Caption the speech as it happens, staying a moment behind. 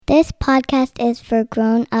This podcast is for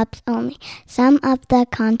grown-ups only. Some of the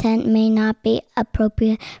content may not be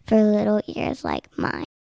appropriate for little ears like mine.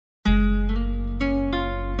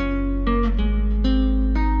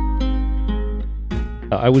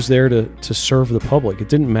 I was there to serve the public. It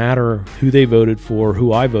didn't matter who they voted for,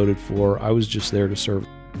 who I voted for. I was just there to serve.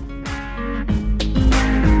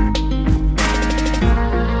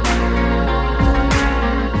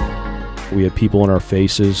 We had people in our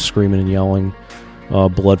faces screaming and yelling,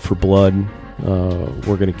 blood for blood,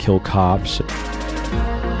 we're going to kill cops.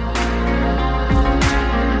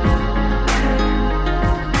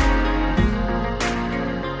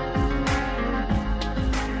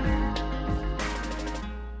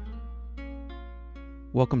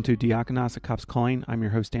 Welcome to Diakonos, A Cop's Calling. I'm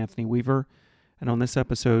your host, Anthony Weaver. And on this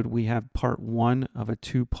episode, we have part one of a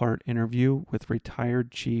two-part interview with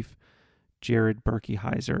retired Chief Jared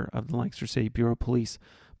Berkeheiser of the Lancaster City Bureau of Police.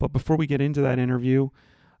 But before we get into that interview,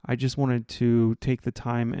 I just wanted to take the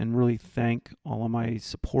time and really thank all of my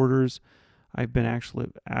supporters. I've been actually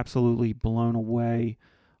absolutely blown away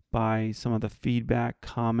by some of the feedback,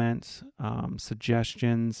 comments,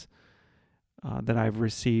 suggestions that I've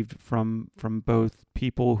received from both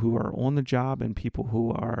people who are on the job and people who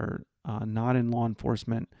are not in law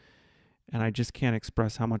enforcement. And I just can't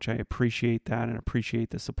express how much I appreciate that and appreciate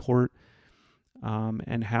the support,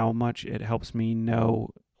 and how much it helps me know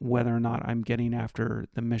whether or not I'm getting after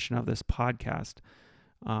the mission of this podcast.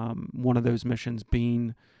 One of those missions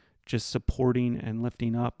being just supporting and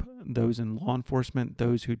lifting up those in law enforcement,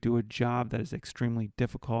 those who do a job that is extremely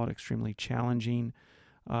difficult, extremely challenging,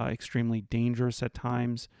 extremely dangerous at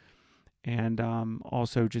times, and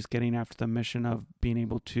also just getting after the mission of being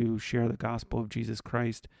able to share the gospel of Jesus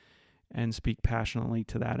Christ and speak passionately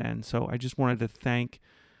to that end. So I just wanted to thank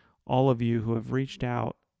all of you who have reached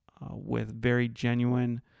out with very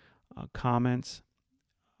genuine comments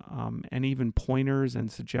and even pointers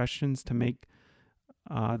and suggestions to make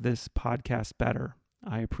this podcast better.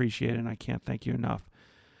 I appreciate it, and I can't thank you enough.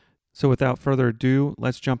 So without further ado,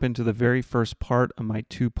 let's jump into the very first part of my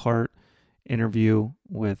two-part interview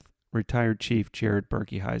with retired Chief Jared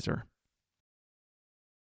Berkeheiser.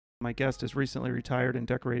 My guest is recently retired and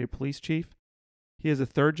decorated police chief. He is a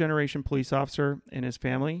third-generation police officer in his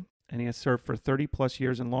family, and he has served for 30-plus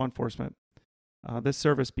years in law enforcement. This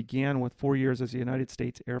service began with 4 years as a United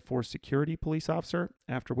States Air Force security police officer,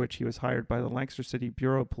 after which he was hired by the Lancaster City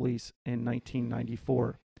Bureau of Police in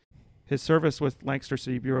 1994. His service with Lancaster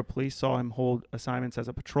City Bureau of Police saw him hold assignments as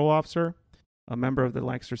a patrol officer, a member of the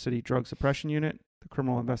Lancaster City Drug Suppression Unit, the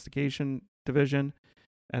Criminal Investigation Division,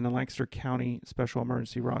 and the Lancaster County Special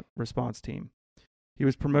Emergency Response Team. He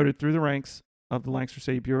was promoted through the ranks of the Lancaster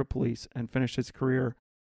City Bureau of Police and finished his career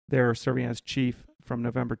there serving as chief from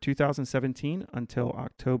November 2017 until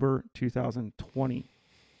October 2020.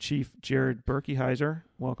 Chief Jared Berkeheiser,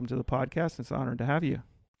 welcome to the podcast. It's an honor to have you.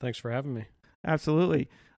 Thanks for having me. Absolutely.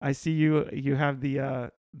 I see you have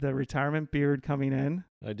the retirement beard coming in.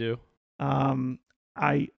 I do.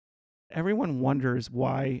 Everyone wonders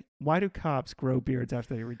why do cops grow beards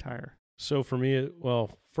after they retire? So for me,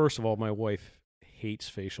 first of all, my wife hates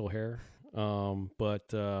facial hair.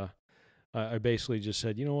 But I basically just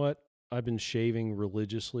said, you know what? I've been shaving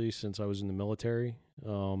religiously since I was in the military,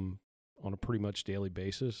 on a pretty much daily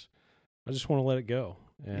basis. I just want to let it go.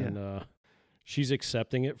 And she's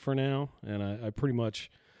accepting it for now. And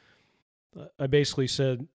I basically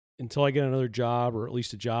said, until I get another job or at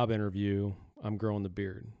least a job interview, I'm growing the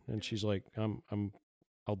beard. And she's like,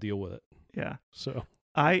 I'll deal with it. Yeah. So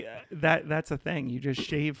that's a thing. You just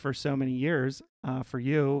shave for so many years. For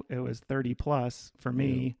you, it was 30 plus. For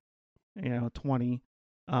me, 20.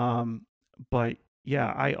 But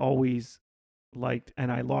yeah, I always liked,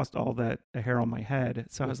 and I lost all the hair on my head.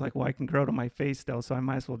 So I was like, well, I can grow it on my face still, so I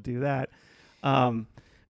might as well do that. So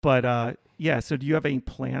do you have any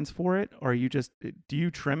plans for it, or do you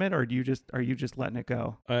trim it, or are you just letting it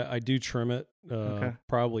go? I do trim it, Okay.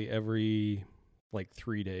 probably every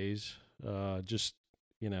 3 days. I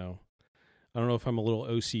don't know if I'm a little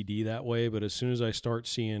OCD that way, but as soon as I start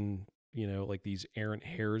seeing, these errant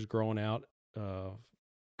hairs growing out,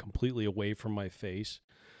 completely away from my face,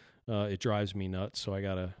 it drives me nuts. So I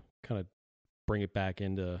got to kind of bring it back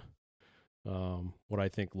into, what I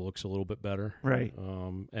think looks a little bit better. Right.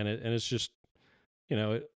 And it's just,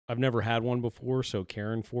 I've never had one before, so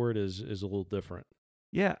caring for it is a little different.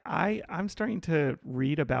 Yeah, I'm starting to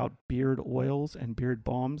read about beard oils and beard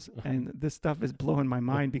balms, and this stuff is blowing my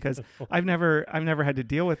mind because I've never had to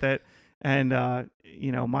deal with it. And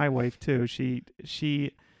my wife too,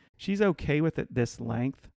 she's okay with it this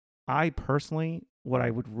length. I personally, what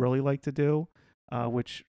I would really like to do,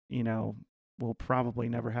 which will probably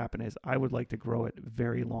never happen is I would like to grow it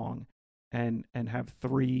very long and have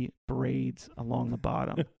 3 braids along the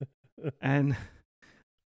bottom. And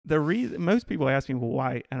the reason most people ask me, well,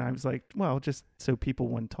 why? And I was like, well, just so people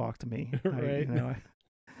wouldn't talk to me. Right.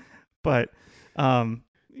 But,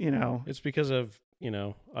 it's because of,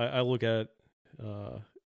 I look at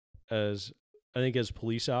as I think as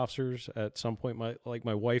police officers at some point,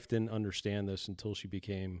 my wife didn't understand this until she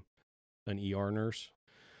became an ER nurse.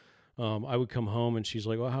 I would come home and she's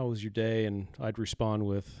like, well, how was your day? And I'd respond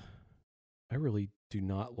with, I really do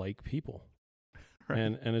not like people. Right.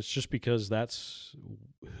 And it's just because that's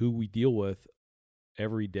who we deal with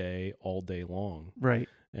every day, all day long. Right.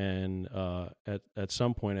 And at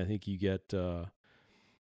some point, I think you get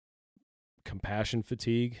compassion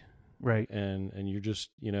fatigue. Right. And you're just,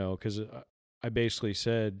 because I basically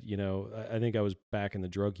said, I think I was back in the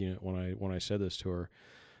drug unit when I said this to her,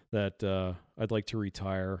 that I'd like to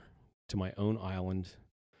retire to my own island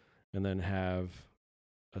and then have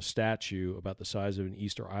a statue about the size of an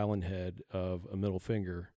Easter Island head of a middle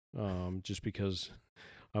finger, just because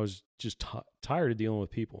I was just tired of dealing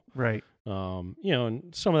with people. Right.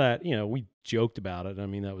 And some of that, we joked about it. I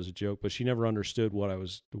mean, that was a joke, but she never understood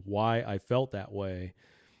why I felt that way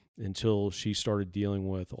until she started dealing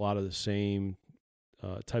with a lot of the same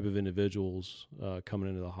type of individuals coming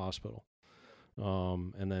into the hospital.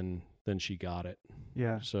 And then she got it.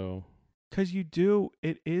 Yeah. So, because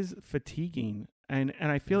it is fatiguing, and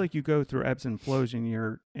I feel like you go through ebbs and flows in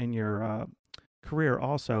your career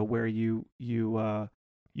also, where you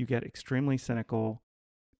get extremely cynical,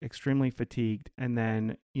 extremely fatigued, and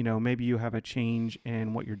then maybe you have a change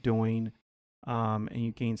in what you're doing, and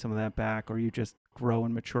you gain some of that back, or you just grow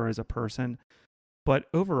and mature as a person. But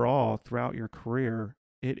overall, throughout your career,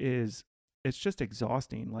 it's just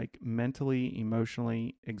exhausting, like mentally,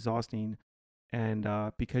 emotionally exhausting. And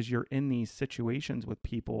because you're in these situations with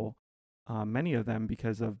people, many of them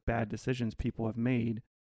because of bad decisions people have made.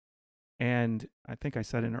 And I think I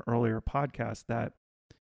said in an earlier podcast that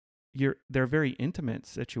they're very intimate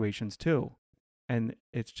situations too. And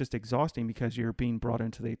it's just exhausting because you're being brought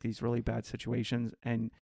into these really bad situations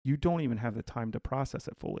and you don't even have the time to process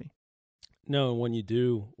it fully. No, when you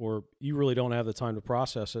do, or you really don't have the time to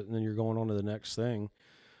process it, and then you're going on to the next thing.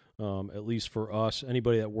 At least for us,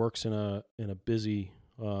 anybody that works in a busy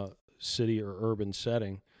city or urban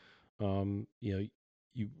setting, I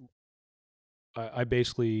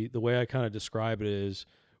basically, the way I kind of describe it is,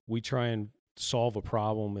 we try and solve a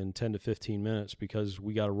problem in 10 to 15 minutes because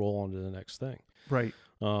we got to roll on to the next thing. Right.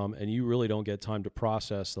 And you really don't get time to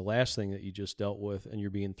process the last thing that you just dealt with, and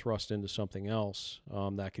you're being thrust into something else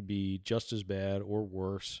that could be just as bad or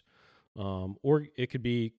worse, or it could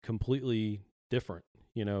be completely different.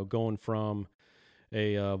 Going from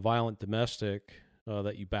a violent domestic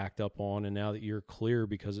that you backed up on, and now that you're clear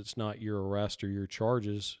because it's not your arrest or your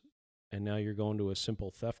charges, and now you're going to a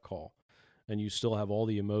simple theft call, and you still have all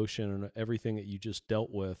the emotion and everything that you just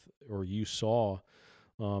dealt with or you saw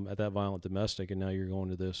at that violent domestic, and now you're going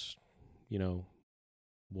to this,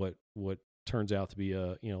 what turns out to be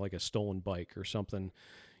like a stolen bike or something,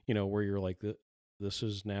 where you're like, this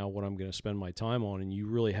is now what I'm going to spend my time on, and you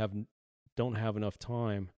really don't have enough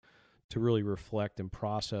time to really reflect and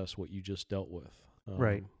process what you just dealt with.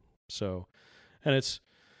 Right. So, and it's,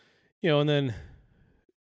 and then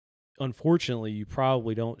unfortunately you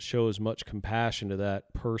probably don't show as much compassion to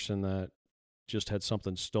that person that just had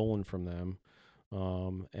something stolen from them.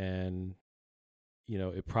 And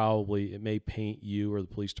it may paint you or the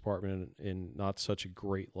police department in not such a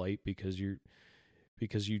great light because you're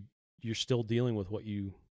still dealing with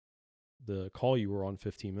the call you were on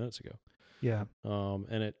 15 minutes ago. Yeah.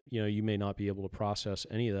 And it, you may not be able to process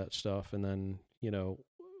any of that stuff. And then,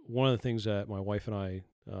 one of the things that my wife and I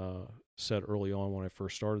said early on when I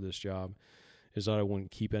first started this job is that I wouldn't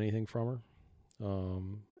keep anything from her.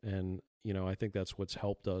 And, I think that's what's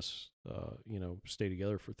helped us, stay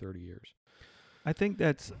together for 30 years. I think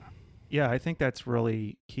that's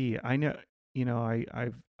really key. I know,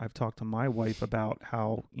 I've talked to my wife about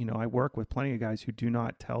how, I work with plenty of guys who do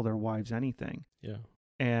not tell their wives anything. Yeah.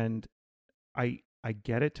 And I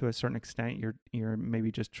get it to a certain extent. You're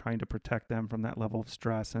maybe just trying to protect them from that level of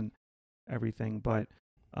stress and everything. But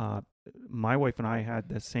my wife and I had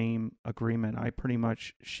the same agreement.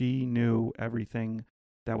 She knew everything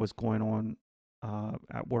that was going on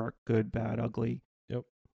at work, good, bad, ugly. Yep.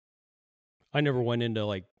 I never went into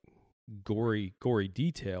like gory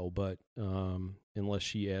detail, but unless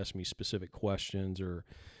she asked me specific questions or,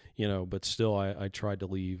 but still I tried to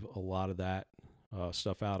leave a lot of that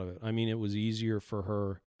stuff out of it. I mean, it was easier for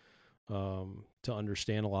her to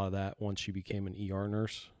understand a lot of that once she became an ER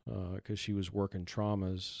nurse, because she was working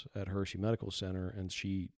traumas at Hershey Medical Center, and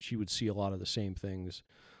she would see a lot of the same things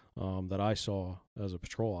that I saw as a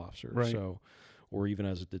patrol officer, Right. so, or even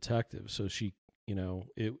as a detective. So she,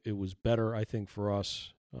 it was better, I think, for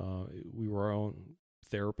us. We were our own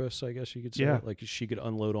therapists, I guess you could say. Yeah. Like she could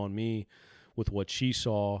unload on me with what she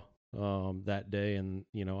saw that day, and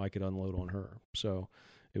I could unload on her. So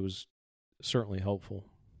it was certainly helpful.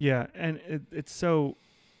 Yeah, and it's so.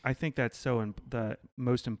 I think that's so the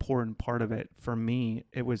most important part of it for me.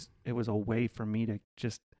 It was a way for me to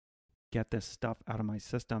just get this stuff out of my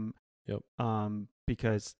system. Yep.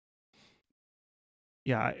 Because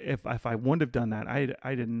yeah, if I wouldn't have done that, I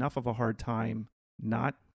had enough of a hard time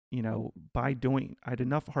not, I had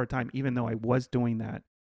enough hard time even though I was doing that.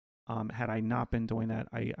 Had I not been doing that,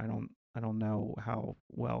 I don't know how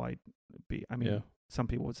well I'd be. I mean, some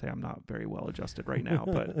people would say I'm not very well adjusted right now,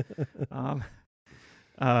 but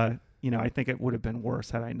I think it would have been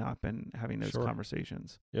worse had I not been having those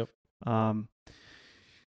conversations. Yep.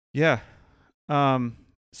 Yeah.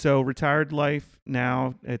 So retired life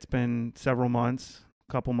now, it's been several months,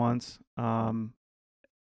 couple months. You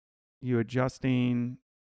adjusting,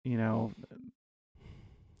 I'm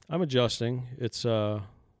adjusting. It's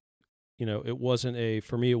it wasn't a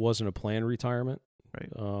planned retirement. Right.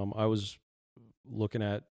 I was looking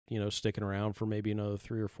at, sticking around for maybe another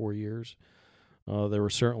 3 or 4 years. There were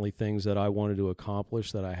certainly things that I wanted to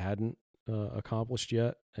accomplish that I hadn't accomplished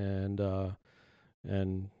yet. And I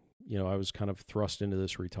was kind of thrust into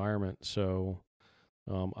this retirement. So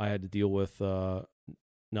I had to deal with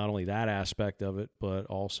not only that aspect of it, but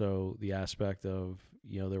also the aspect of,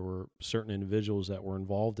 there were certain individuals that were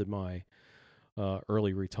involved in my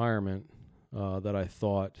early retirement that I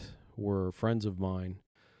thought were friends of mine,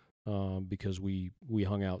 because we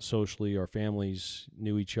hung out socially. Our families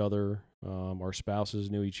knew each other. Our spouses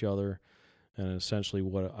knew each other. And essentially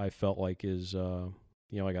what I felt like is, I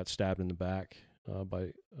got stabbed in the back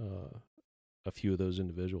by a few of those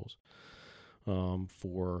individuals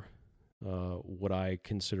for what I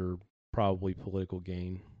consider probably political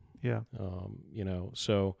gain. Yeah.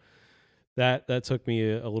 So that took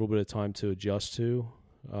me a little bit of time to adjust to.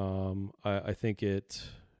 I think it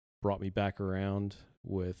brought me back around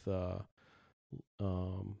with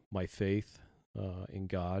my faith in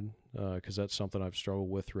God, because that's something I've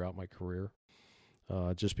struggled with throughout my career.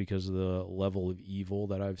 Just because of the level of evil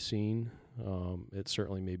that I've seen, it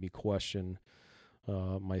certainly made me question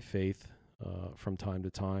my faith from time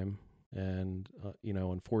to time. And,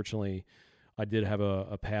 unfortunately, I did have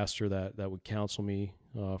a pastor that would counsel me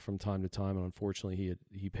from time to time, and unfortunately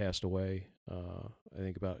he passed away, I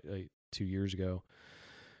think about 2 years ago,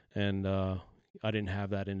 and I didn't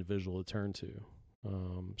have that individual to turn to,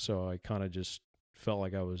 so I kind of just felt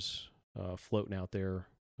like I was floating out there,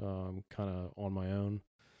 kind of on my own,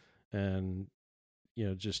 and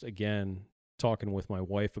just again talking with my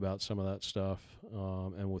wife about some of that stuff,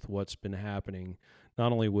 and with what's been happening,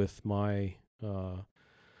 not only with my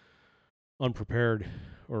unprepared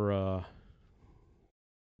or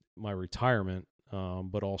my retirement,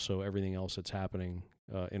 but also everything else that's happening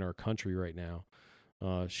in our country right now.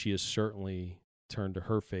 She has certainly turned to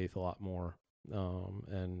her faith a lot more,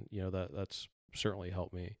 and that's certainly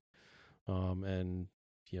helped me. And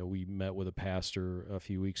we met with a pastor a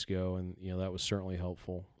few weeks ago, and that was certainly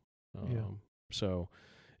helpful. So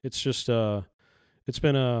it's just it's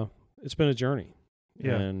been a journey.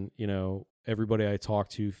 Yeah. And everybody I talk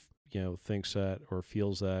to thinks that or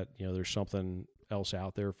feels that there's something else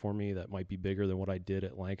out there for me that might be bigger than what I did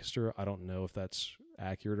at Lancaster. I don't know if that's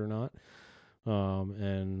accurate or not.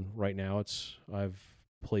 And right now I've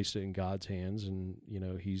placed it in God's hands, and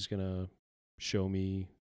he's going to show me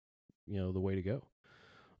the way to go.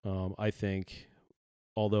 I think,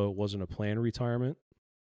 although it wasn't a planned retirement,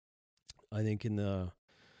 I think now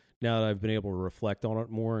that I've been able to reflect on it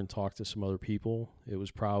more and talk to some other people, it was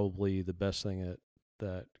probably the best thing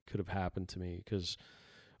that could have happened to me, because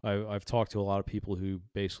I've talked to a lot of people who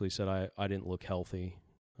basically said I didn't look healthy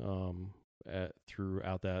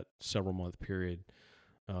throughout that several month period,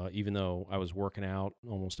 even though I was working out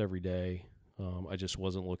almost every day. I just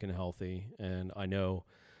wasn't looking healthy, and I know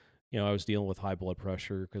I was dealing with high blood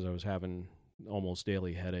pressure because I was having almost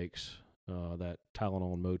daily headaches. That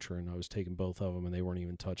Tylenol and Motrin, I was taking both of them, and they weren't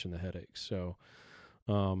even touching the headaches. So,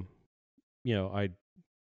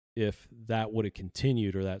 if that would have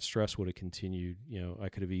continued, or that stress would have continued, I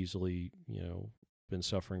could have easily, been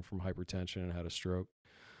suffering from hypertension and had a stroke.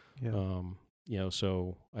 Yeah.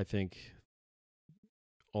 So I think,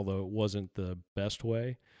 although it wasn't the best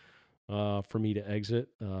way for me to exit,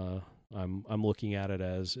 I'm looking at it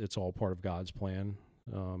as it's all part of God's plan,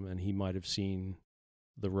 and He might have seen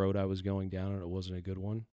the road I was going down, and it wasn't a good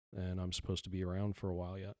one, and I'm supposed to be around for a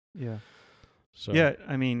while yet. Yeah. So Yeah,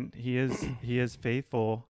 I mean, he is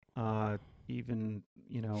faithful. Even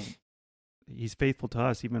he's faithful to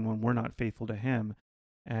us even when we're not faithful to him.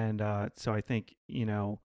 And so I think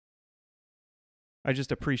I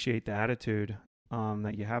just appreciate the attitude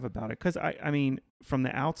that you have about it, because I mean, from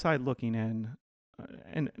the outside looking in,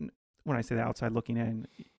 and when I say the outside looking in,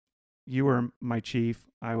 you were my chief.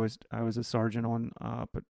 I was a sergeant on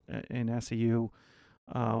but in SEU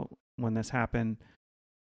when this happened.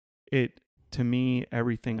 To me,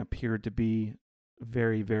 everything appeared to be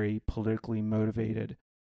very, very politically motivated.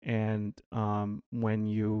 And when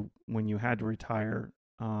you had to retire,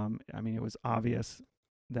 I mean, it was obvious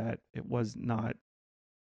that it was not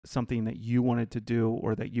something that you wanted to do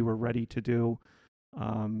or that you were ready to do.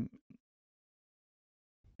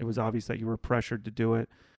 It was obvious that you were pressured to do it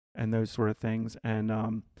and those sort of things. And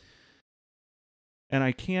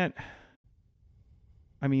I can't.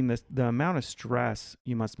 I mean, the amount of stress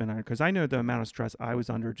you must have been under, because I know the amount of stress I was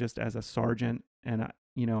under just as a sergeant, and I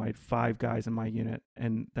had 5 guys in my unit,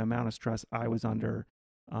 and the amount of stress I was under,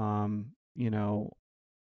 I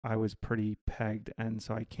was pretty pegged, and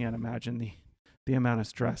so I can't imagine the amount of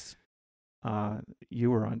stress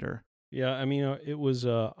you were under. Yeah, I mean, it was.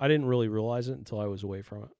 I didn't really realize it until I was away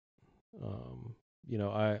from it.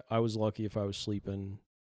 I was lucky if I was sleeping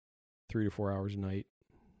 3 to 4 hours a night.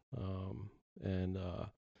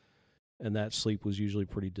 And that sleep was usually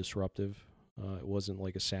pretty disruptive. It wasn't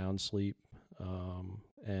like a sound sleep,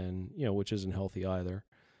 which isn't healthy either.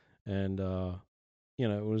 And,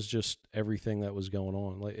 it was just everything that was going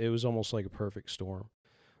on. Like, it was almost like a perfect storm.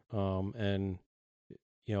 I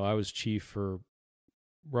was chief for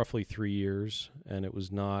roughly 3 years, and it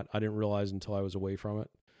was not, I didn't realize until I was away from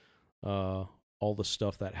it, all the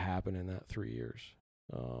stuff that happened in that 3 years,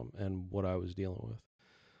 and what I was dealing with.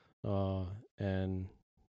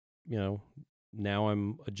 Now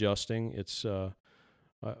I'm adjusting. It's,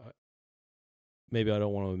 maybe I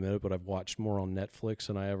don't want to admit it, but I've watched more on Netflix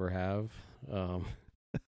than I ever have.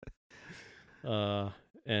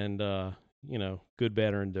 Good,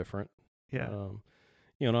 bad, or indifferent. Yeah.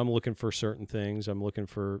 And I'm looking for certain things. I'm looking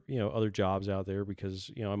for, other jobs out there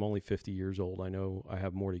because, I'm only 50 years old. I know I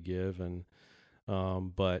have more to give,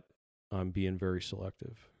 but I'm being very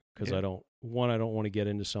selective. Because I don't want to get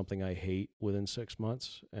into something I hate within 6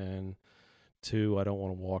 months, and 2, I don't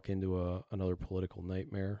want to walk into another political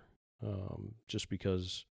nightmare, just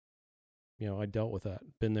because, I dealt with that,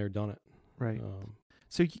 been there, done it. Right.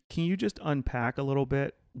 So can you just unpack a little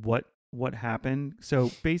bit what happened?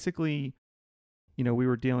 So basically, we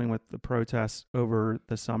were dealing with the protests over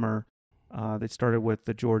the summer. They started with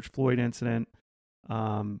the George Floyd incident.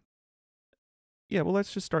 Yeah, well,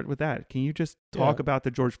 let's just start with that. Can you just talk about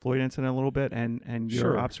the George Floyd incident a little bit and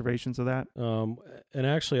your observations of that? And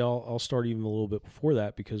actually, I'll start even a little bit before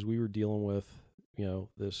that, because we were dealing with,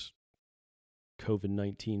 this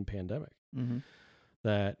COVID-19 pandemic. Mm-hmm.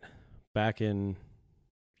 That back in,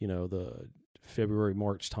 the February,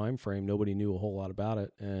 March timeframe, nobody knew a whole lot about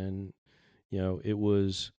it. And, it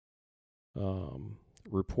was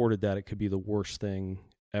reported that it could be the worst thing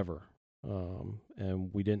ever.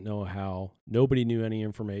 And we didn't know how. Nobody knew any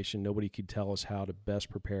information. Nobody could tell us how to best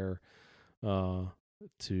prepare to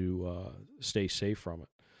stay safe from it.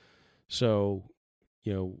 So,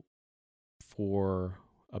 for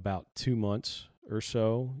about 2 months or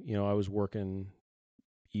so, I was working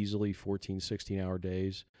easily 14, 16-hour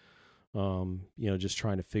days, just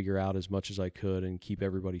trying to figure out as much as I could and keep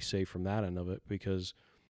everybody safe from that end of it, because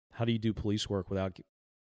how do you do police work without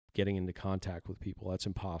getting into contact with people? That's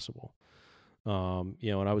impossible.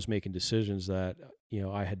 And I was making decisions that,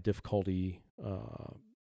 I had difficulty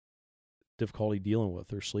dealing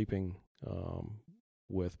with or sleeping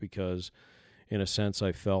with, because in a sense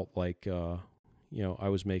I felt like, I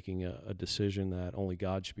was making a decision that only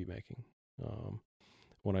God should be making.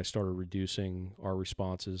 When I started reducing our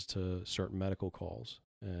responses to certain medical calls,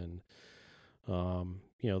 and,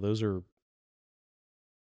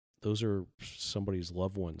 those are somebody's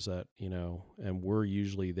loved ones that, and we're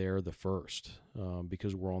usually there the first,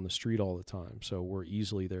 because we're on the street all the time. So we're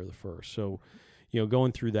easily there the first. So,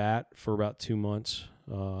 going through that for about 2 months,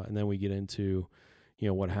 and then we get into,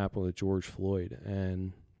 what happened with George Floyd.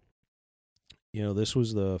 And, this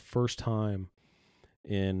was the first time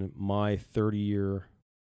in my 30-year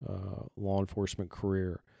law enforcement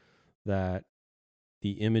career that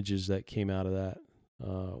the images that came out of that,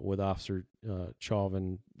 with Officer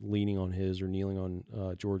Chauvin leaning on his or kneeling on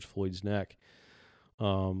George Floyd's neck,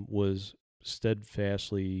 was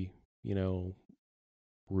steadfastly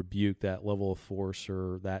rebuke that level of force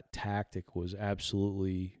or that tactic was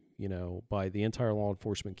absolutely, by the entire law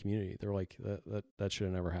enforcement community. They're like, that should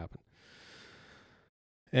have never happened.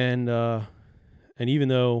 And even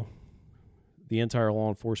though the entire law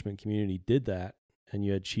enforcement community did that, and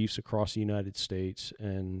you had chiefs across the United States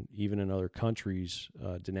and even in other countries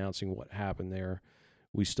denouncing what happened there,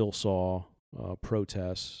 we still saw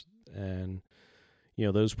protests. And,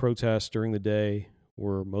 those protests during the day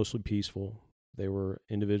were mostly peaceful. They were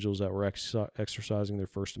individuals that were exercising their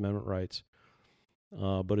First Amendment rights.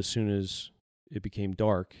 But as soon as it became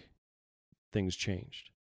dark, things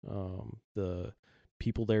changed. The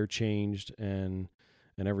people there changed and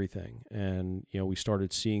everything. And, we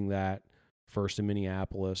started seeing that first in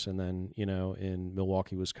Minneapolis and then, in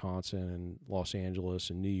Milwaukee, Wisconsin and Los Angeles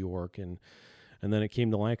and New York. And then it came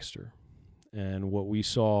to Lancaster. And what we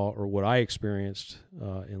saw, or what I experienced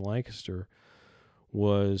in Lancaster,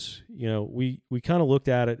 was, we kind of looked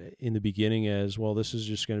at it in the beginning as, well, this is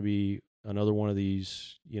just going to be another one of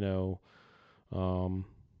these, I don't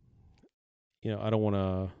want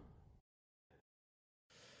to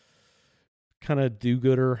kind of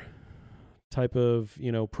do-gooder type of,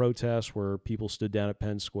 protest where people stood down at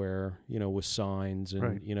Penn Square, with signs and,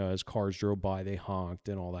 right. As cars drove by, they honked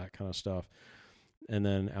and all that kind of stuff. And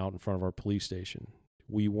then out in front of our police station,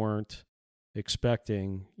 we weren't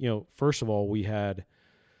expecting, first of all,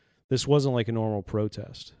 this wasn't like a normal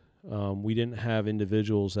protest. We didn't have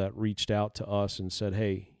individuals that reached out to us and said,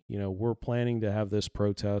 hey, we're planning to have this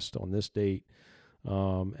protest on this date.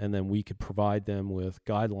 And then we could provide them with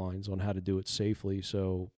guidelines on how to do it safely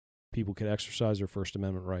so people could exercise their First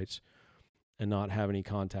Amendment rights and not have any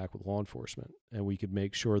contact with law enforcement. And we could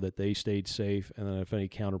make sure that they stayed safe. And then if any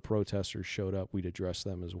counter protesters showed up, we'd address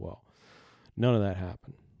them as well. None of that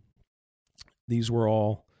happened. These were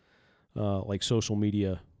all like social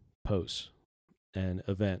media posts and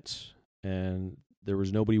events. And there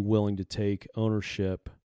was nobody willing to take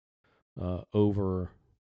ownership over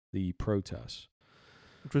the protests.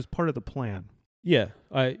 Which was part of the plan. Yeah,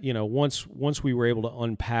 once we were able to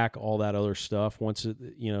unpack all that other stuff,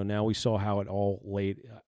 now we saw how it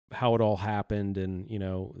all happened, and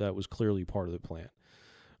that was clearly part of the plan.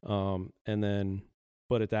 And then,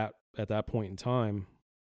 but at that point in time,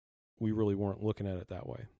 we really weren't looking at it that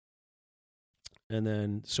way. And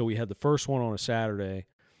then, so we had the first one on a Saturday,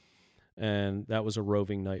 and that was a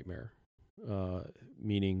roving nightmare,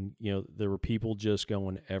 meaning there were people just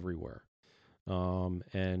going everywhere.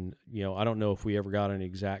 And I don't know if we ever got an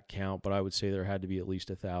exact count, but I would say there had to be at least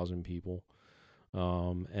 1,000 people.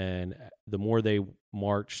 And the more they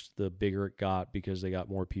marched, the bigger it got because they got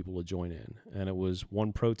more people to join in. And it was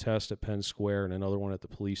one protest at Penn Square and another one at the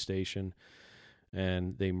police station,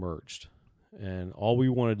 and they merged. And all we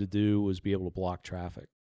wanted to do was be able to block traffic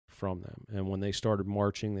from them. And when they started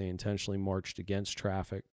marching, they intentionally marched against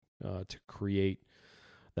traffic to create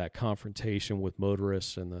that confrontation with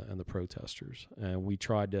motorists and the protesters. And we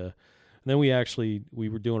tried to, and then we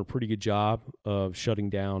were doing a pretty good job of shutting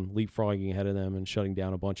down, leapfrogging ahead of them and shutting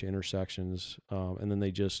down a bunch of intersections. And then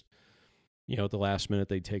they just, at the last minute,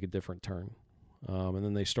 they'd take a different turn. And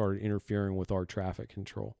then they started interfering with our traffic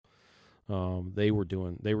control. They were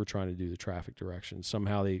trying to do the traffic directions.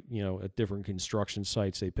 Somehow they, at different construction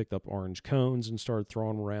sites, they picked up orange cones and started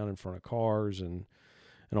throwing them around in front of cars and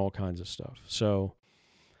all kinds of stuff. So,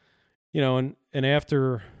 and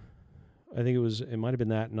after, I think it might have been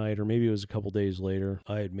that night, or maybe it was a couple days later,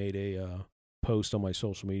 I had made a post on my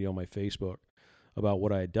social media, on my Facebook, about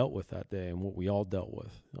what I had dealt with that day and what we all dealt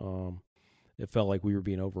with. It felt like we were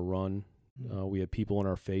being overrun. We had people in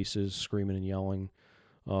our faces screaming and yelling,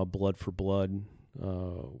 blood for blood,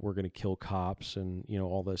 we're going to kill cops, and,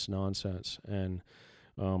 all this nonsense. And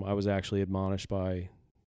I was actually admonished by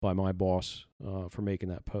my boss for making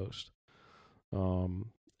that post.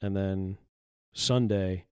 And then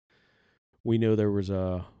Sunday, we know there was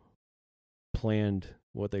a planned,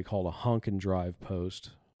 what they called a hunk and drive protest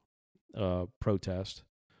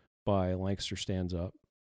by Lancaster Stands Up.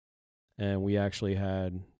 And we actually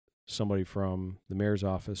had somebody from the mayor's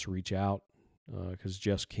office reach out because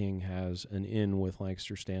Jess King has an in with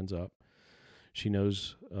Lancaster Stands Up. She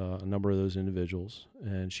knows a number of those individuals,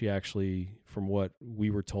 and she actually, from what we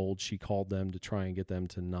were told, she called them to try and get them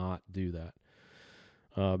to not do that.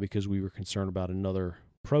 Because we were concerned about another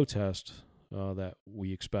protest that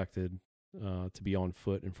we expected to be on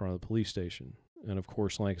foot in front of the police station. And of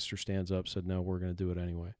course, Lancaster Stands Up said, no, we're going to do it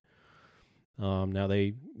anyway. Now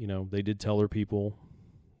they did tell their people,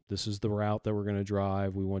 this is the route that we're going to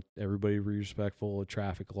drive. We want everybody to be respectful of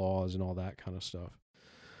traffic laws and all that kind of stuff.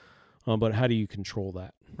 But how do you control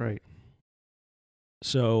that? Right.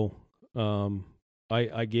 So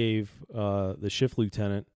I gave the shift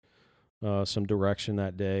lieutenant some direction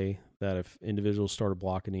that day that if individuals started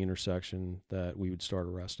blocking the intersection, that we would start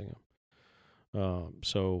arresting them.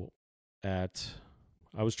 So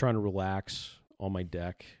I was trying to relax on my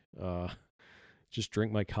deck, just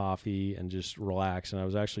drink my coffee and just relax. And I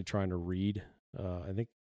was actually trying to read. I think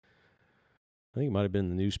it might have been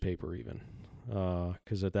the newspaper even,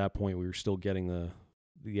 because at that point we were still getting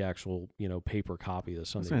the actual, paper copy of the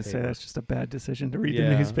Sunday paper. I was going to say, that's just a bad decision to read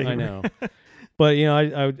the newspaper. I know. But,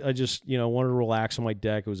 I just, wanted to relax on my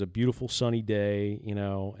deck. It was a beautiful sunny day,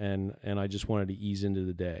 and I just wanted to ease into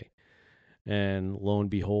the day. And lo and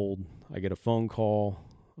behold, I get a phone call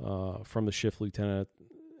from the shift lieutenant,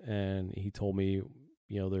 and he told me,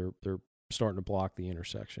 they're starting to block the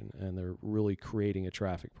intersection, and they're really creating a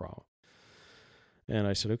traffic problem. And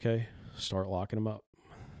I said, okay, start locking them up.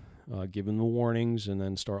 Give him the warnings, and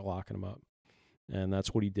then start locking them up. And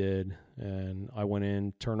that's what he did. And I went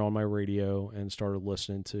in, turned on my radio, and started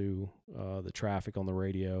listening to the traffic on the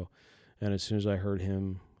radio. And as soon as I heard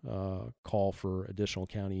him call for additional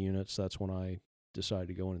county units, that's when I decided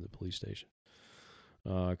to go into the police station.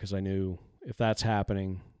 Because I knew if that's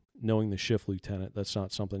happening, knowing the shift lieutenant, that's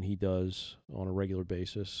not something he does on a regular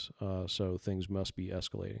basis. So things must be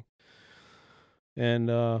escalating. And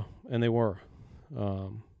they were.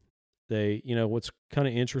 What's kind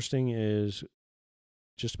of interesting is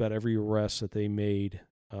just about every arrest that they made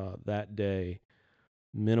that day,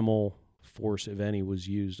 minimal force, if any, was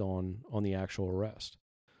used on the actual arrest.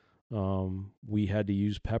 We had to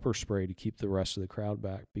use pepper spray to keep the rest of the crowd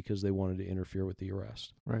back because they wanted to interfere with the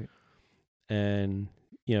arrest. Right. And,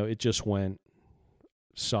 it just went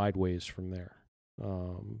sideways from there.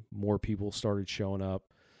 More people started showing up,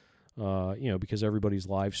 because everybody's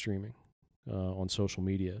live streaming on social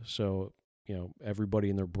media. So, everybody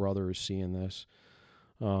and their brother is seeing this.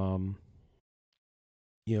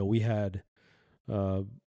 We had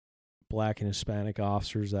Black and Hispanic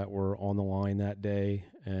officers that were on the line that day,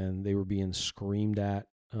 and they were being screamed at,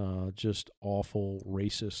 just awful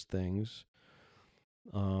racist things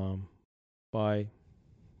by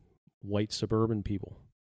white suburban people.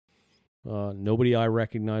 Nobody I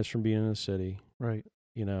recognized from being in the city. Right.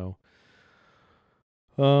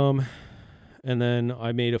 And then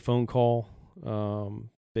I made a phone call,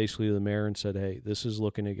 basically to the mayor, and said, hey, this is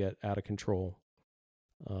looking to get out of control.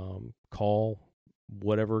 Call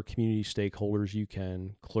whatever community stakeholders you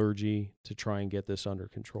can, clergy, to try and get this under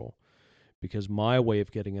control. Because my way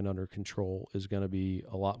of getting it under control is going to be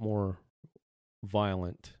a lot more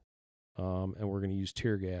violent, and we're going to use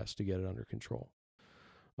tear gas to get it under control.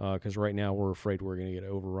 Because right now we're afraid we're going to get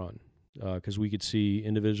overrun. Because we could see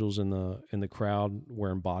individuals in the crowd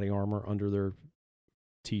wearing body armor under their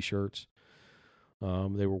T-shirts.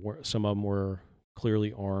 Some of them were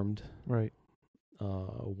clearly armed. Right.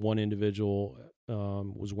 One individual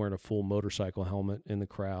was wearing a full motorcycle helmet in the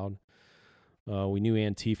crowd. We knew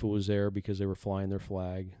Antifa was there because they were flying their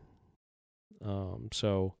flag.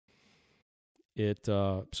 So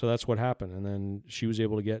that's what happened. And then she was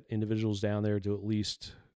able to get individuals down there to at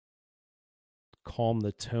least calm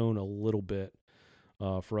the tone a little bit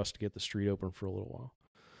for us to get the street open for a little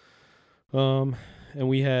while. And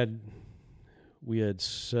we had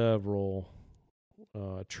several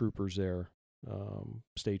troopers there,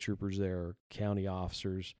 state troopers there, county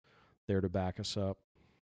officers there to back us up.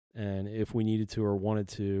 And if we needed to or wanted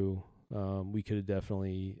to, we could have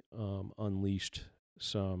definitely unleashed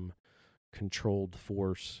some controlled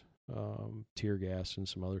force, tear gas, and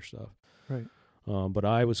some other stuff. Right. But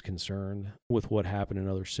I was concerned with what happened in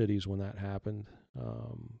other cities when that happened.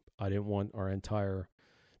 I didn't want our entire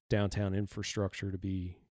downtown infrastructure to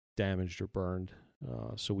be damaged or burned,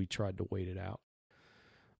 so we tried to wait it out.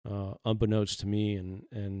 Unbeknownst to me,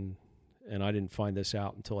 and I didn't find this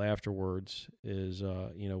out until afterwards, is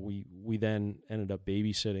we then ended up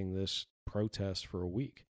babysitting this protest for a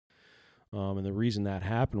week. And the reason that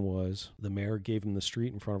happened was the mayor gave him the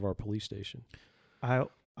street in front of our police station.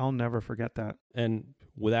 I'll never forget that. And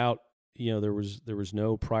without, there was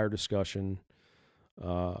no prior discussion.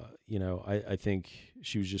 I think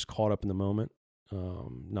she was just caught up in the moment,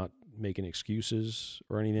 not making excuses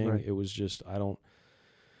or anything. Right. It was just,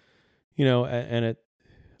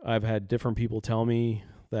 I've had different people tell me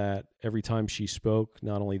that every time she spoke,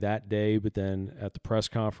 not only that day, but then at the press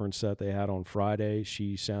conference that they had on Friday,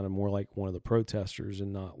 she sounded more like one of the protesters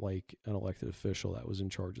and not like an elected official that was in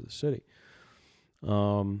charge of the city.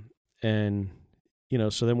 So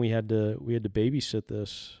then we had to babysit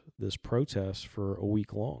this protest for a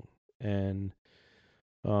week long. And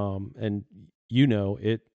when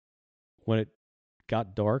it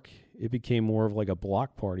got dark, it became more of like a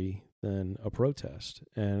block party than a protest.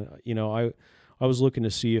 And, I was looking to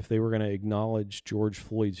see if they were going to acknowledge George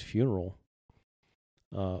Floyd's funeral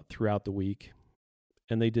throughout the week,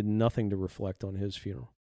 and they did nothing to reflect on his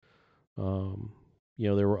funeral.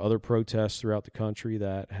 There were other protests throughout the country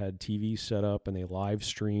that had TV set up and they live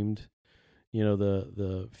streamed,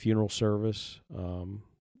 the funeral service.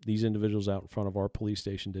 These individuals out in front of our police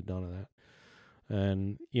station did none of that.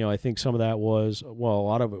 And, I think some of that was, a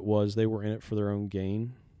lot of it was they were in it for their own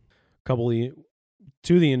gain. Two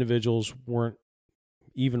of the individuals weren't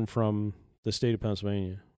even from the state of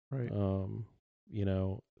Pennsylvania. Right.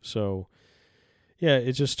 So, yeah,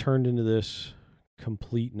 it just turned into this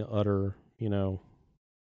complete and utter,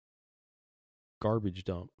 garbage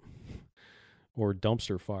dump or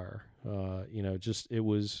dumpster fire. It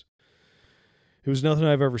was nothing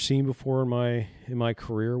I've ever seen before in my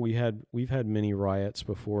career. We've had many riots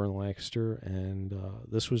before in Lancaster, and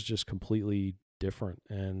this was just completely different,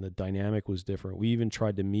 and the dynamic was different. We even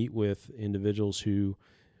tried to meet with individuals who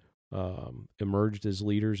emerged as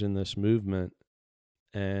leaders in this movement,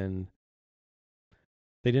 and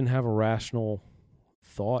they didn't have a rational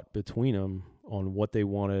thought between them on what they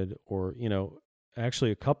wanted, or,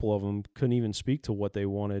 actually a couple of them couldn't even speak to what they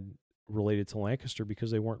wanted related to Lancaster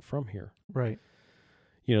because they weren't from here. Right.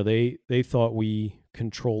 They thought we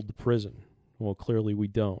controlled the prison. Well, clearly we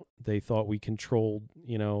don't. They thought we controlled,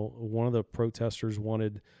 one of the protesters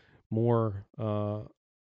wanted more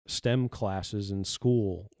STEM classes in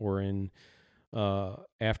school or in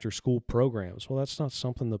after school programs. Well, that's not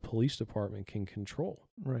something the police department can control.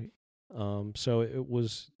 Right. So it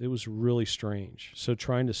was really strange. So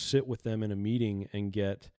trying to sit with them in a meeting and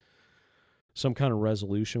get some kind of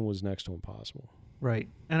resolution was next to impossible. Right.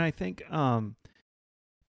 And I think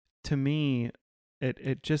to me,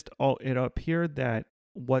 it appeared that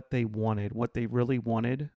what they really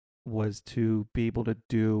wanted was to be able to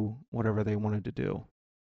do whatever they wanted to do.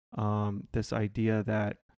 This idea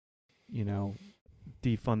that,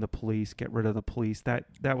 defund the police, get rid of the police,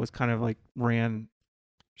 that was kind of like ran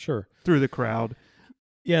sure through the crowd.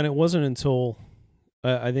 Yeah, and it wasn't until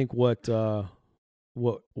I think what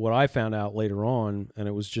I found out later on, and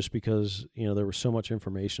it was just because there was so much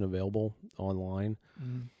information available online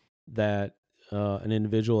that an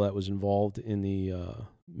individual that was involved in the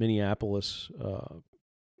Minneapolis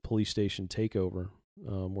police station takeover,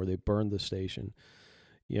 where they burned the station,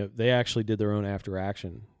 they actually did their own after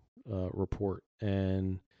action report,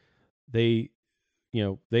 and they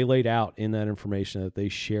laid out in that information that they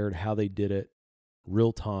shared how they did it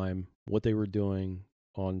real time, what they were doing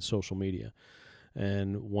on social media.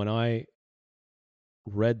 And when I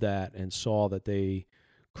read that and saw that they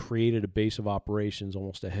created a base of operations,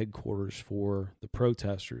 almost a headquarters for the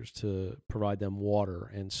protesters to provide them water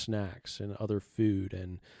and snacks and other food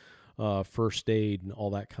and first aid and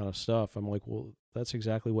all that kind of stuff, I'm like, well, that's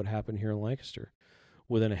exactly what happened here in Lancaster.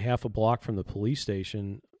 Within a half a block from the police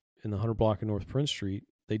station in the 100 block of North Prince Street,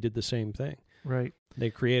 they did the same thing. Right. They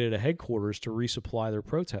created a headquarters to resupply their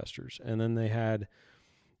protesters. And then they had,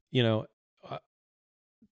 to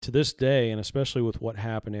this day, and especially with what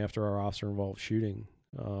happened after our officer-involved shooting,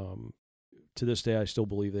 to this day, I still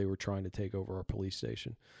believe they were trying to take over our police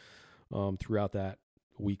station throughout that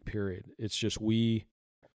week period. It's just I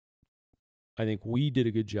think we did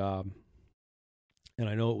a good job, and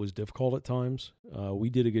I know it was difficult at times. We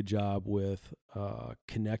did a good job with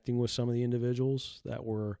connecting with some of the individuals that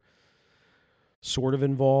were sort of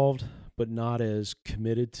involved, but not as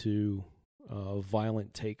committed to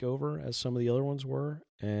violent takeover as some of the other ones were,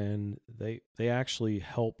 and they actually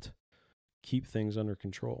helped keep things under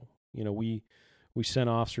control. We sent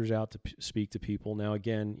officers out to speak to people. Now,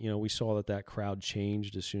 again, we saw that crowd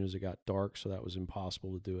changed as soon as it got dark, so that was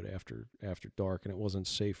impossible to do it after dark, and it wasn't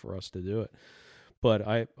safe for us to do it. But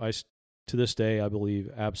I to this day, I believe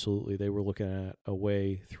absolutely they were looking at a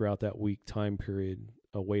way throughout that week time period,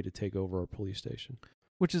 a way to take over our police station.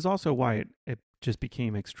 Which is also why it just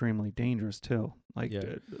became extremely dangerous too. Like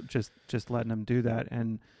just letting them do that.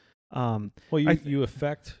 And we're a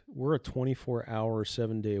 24-hour,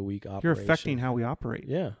 7-day-a-week operation. You're affecting how we operate.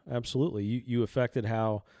 Yeah, absolutely. You affected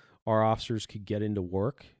how our officers could get into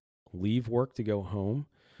work, leave work to go home.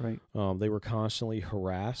 Right. They were constantly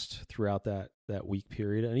harassed throughout that week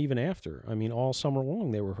period, and even after. I mean, all summer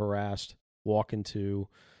long they were harassed walking to,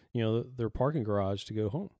 their parking garage to go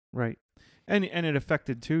home. Right. And it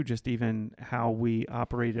affected too just even how we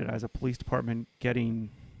operated as a police department, getting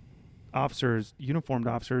officers, uniformed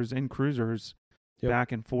officers in cruisers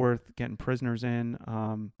back and forth, getting prisoners in.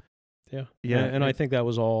 And I think that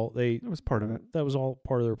was all it was part of it. That was all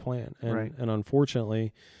part of their plan. And right. And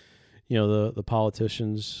unfortunately, the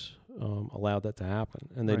politicians allowed that to happen,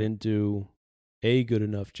 and they Right. didn't do a good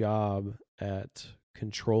enough job at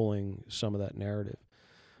controlling some of that narrative.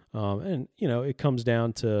 And it comes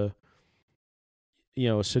down to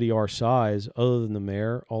a city our size. Other than the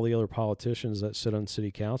mayor, all the other politicians that sit on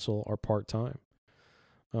city council are part-time.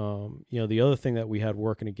 The other thing that we had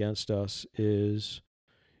working against us is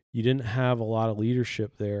you didn't have a lot of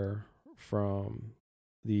leadership there from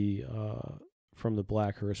the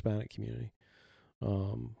Black or Hispanic community,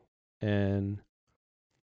 and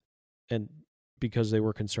because they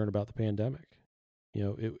were concerned about the pandemic,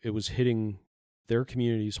 it was hitting their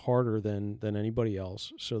communities harder than anybody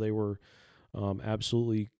else. So they were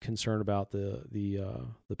absolutely concerned about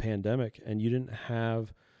the pandemic, and you didn't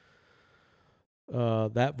have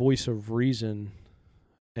that voice of reason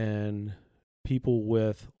and people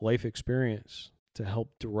with life experience to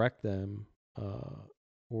help direct them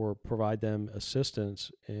or provide them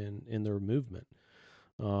assistance in their movement.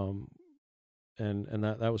 And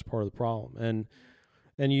that was part of the problem. And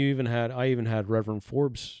I even had Reverend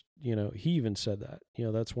Forbes, he even said that,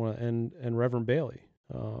 that's one, and Reverend Bailey,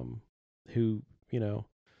 who,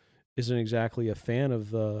 isn't exactly a fan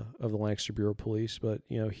of the Lancaster Bureau of Police, but,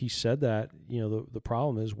 he said that, the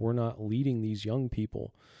problem is we're not leading these young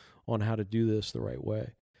people on how to do this the right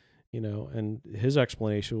way, and his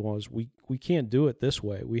explanation was we can't do it this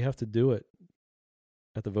way. We have to do it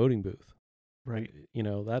at the voting booth. Right.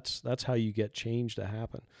 That's how you get change to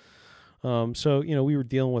happen. So, we were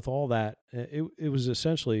dealing with all that. It was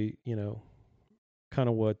essentially, kind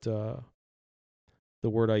of what the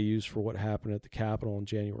word I used for what happened at the Capitol on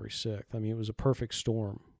January 6th. I mean, it was a perfect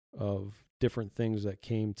storm of different things that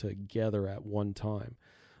came together at one time.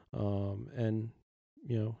 And,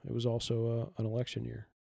 it was also an election year.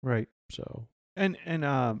 Right. So. And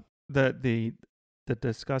one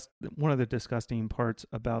of the disgusting parts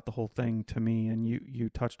about the whole thing to me, and you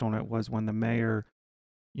touched on it, was when the mayor,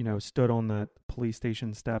 stood on the police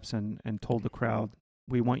station steps and told the crowd,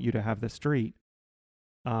 "We want you to have the street."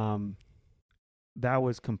 That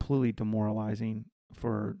was completely demoralizing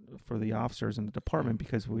for the officers in the department,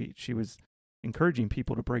 because she was encouraging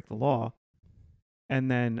people to break the law. And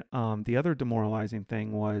then the other demoralizing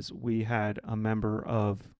thing was we had a member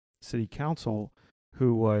of city council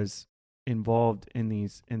who was involved in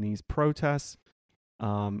these protests,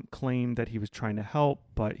 claimed that he was trying to help,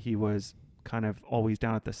 but he was kind of always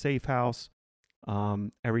down at the safe house.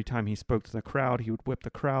 Every time he spoke to the crowd, he would whip the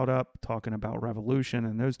crowd up, talking about revolution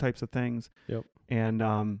and those types of things. Yep. And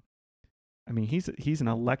I mean, he's an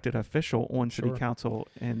elected official on city Sure. council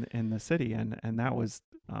in the city, and that was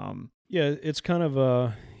Yeah, it's kind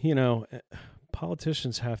of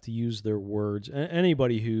politicians have to use their words.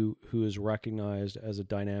 Anybody who is recognized as a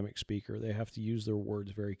dynamic speaker, they have to use their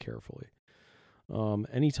words very carefully.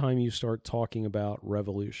 Anytime you start talking about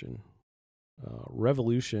revolution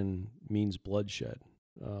means bloodshed.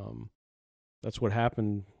 That's what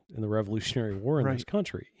happened in the Revolutionary War in this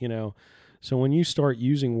country, So when you start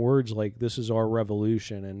using words like "this is our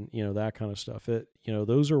revolution" and that kind of stuff,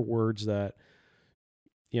 those are words that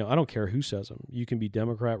I don't care who says them. You can be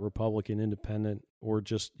Democrat, Republican, Independent, or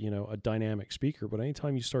just a dynamic speaker. But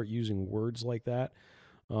anytime you start using words like that,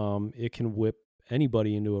 it can whip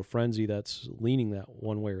anybody into a frenzy that's leaning that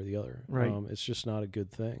one way or the other. Right. It's just not a good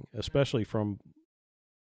thing, especially from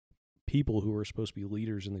people who are supposed to be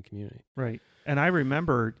leaders in the community. right. And I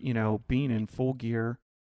remember, being in full gear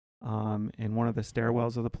in one of the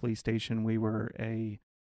stairwells of the police station.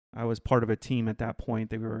 I was part of a team at that point.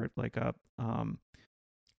 They were like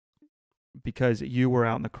because you were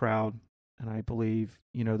out in the crowd, and I believe,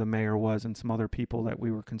 the mayor was, and some other people that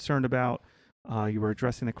we were concerned about. You were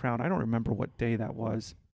addressing the crowd. I don't remember what day that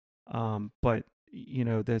was. But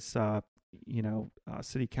this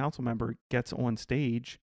city council member gets on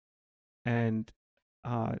stage and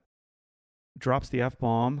drops the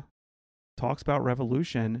F-bomb, talks about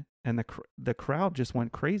revolution, and the crowd just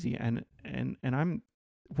went crazy. And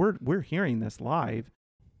we're hearing this live.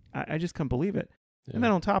 I just couldn't believe it. Yeah. And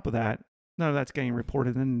then on top of that, none of that's getting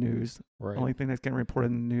reported in the news. Right. The only thing that's getting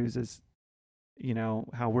reported in the news is,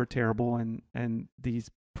 how we're terrible and these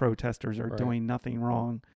protesters are Right. doing nothing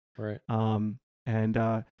wrong. Right.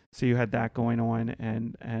 So you had that going on,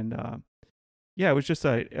 and it was just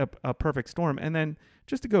a perfect storm. And then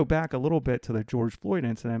just to go back a little bit to the George Floyd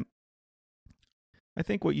incident, I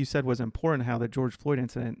think what you said was important, how the George Floyd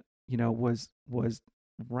incident, was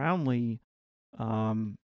roundly,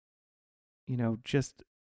 just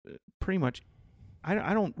pretty much,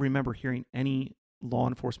 I don't remember hearing any law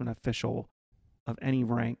enforcement official of any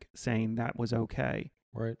rank saying that was okay.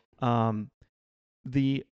 Right.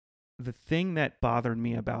 The the thing that bothered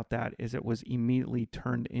me about that is it was immediately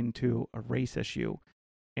turned into a race issue.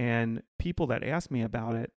 And people that asked me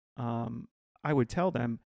about it, I would tell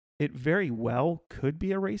them it very well could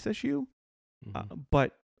be a race issue,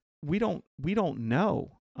 but we don't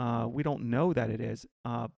know. We don't know that it is.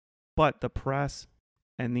 But the press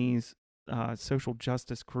and these social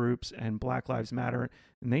justice groups and Black Lives Matter,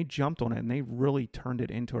 and they jumped on it and they really turned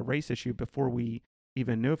it into a race issue before we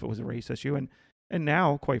even knew if it was a race issue. And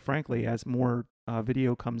now, quite frankly, as more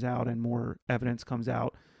video comes out and more evidence comes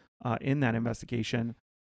out in that investigation,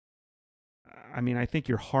 I mean, I think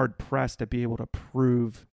you're hard pressed to be able to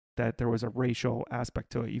prove that there was a racial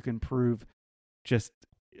aspect to it. You can prove just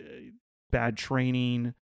bad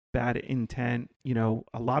training, bad intent,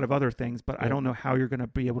 a lot of other things, but I don't know how you're going to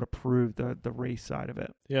be able to prove the race side of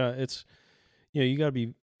it. Yeah, it's, you got to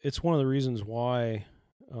be, it's one of the reasons why,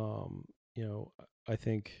 I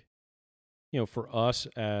think, for us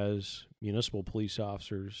as municipal police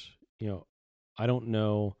officers, I don't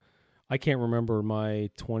know, I can't remember my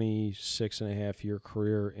 26 and a half year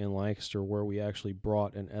career in Lancaster where we actually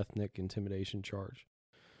brought an ethnic intimidation charge,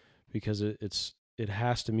 because it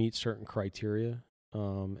has to meet certain criteria,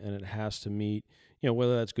 and it has to meet,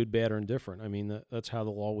 whether that's good, bad, or indifferent. I mean, that's how the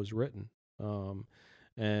law was written,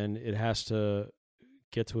 and it has to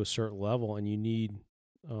get to a certain level, and you need,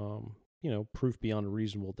 proof beyond a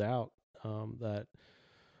reasonable doubt that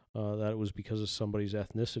it was because of somebody's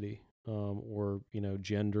ethnicity, or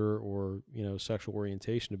gender, or sexual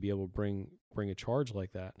orientation, to be able to bring a charge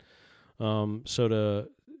like that. So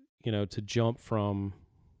to jump from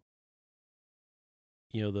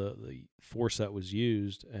the force that was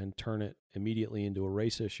used and turn it immediately into a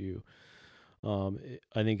race issue,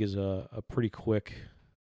 I think is a pretty quick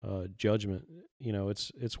judgment.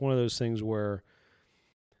 It's one of those things where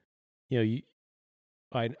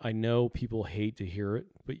I know people hate to hear it,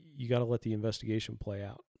 but you got to let the investigation play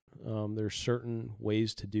out. There's certain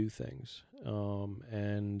ways to do things,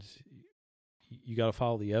 and you got to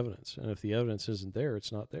follow the evidence. And if the evidence isn't there,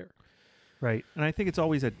 it's not there. Right. And I think it's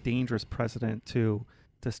always a dangerous precedent to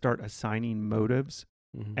start assigning motives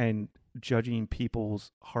and judging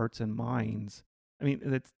people's hearts and minds. I mean,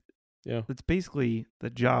 that's basically the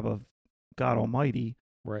job of God Almighty.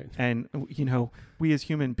 Right. And, we as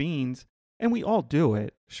human beings, and we all do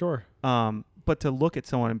it. Sure. But to look at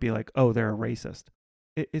someone and be like, oh, they're a racist,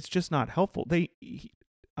 it's just not helpful.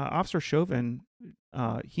 Officer Chauvin,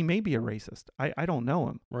 he may be a racist. I don't know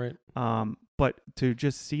him. Right. But to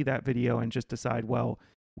just see that video and just decide, well,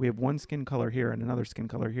 we have one skin color here and another skin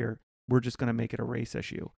color here, we're just going to make it a race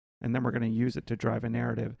issue. And then we're going to use it to drive a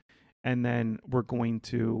narrative. And then we're going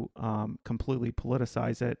to completely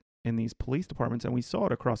politicize it in these police departments. And we saw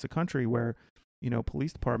it across the country where,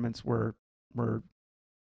 police departments were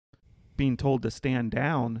being told to stand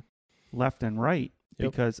down left and right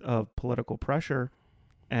because of political pressure.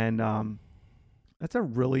 And that's a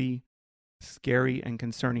really scary and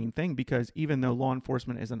concerning thing, because even though law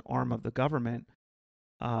enforcement is an arm of the government,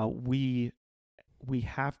 we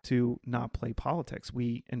have to not play politics.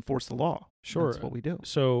 We enforce the law. Sure. That's what we do.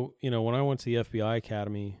 So, when I went to the FBI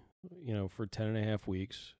Academy, for 10.5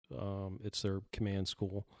 weeks, it's their command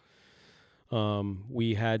school.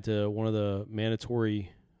 We had to, one of the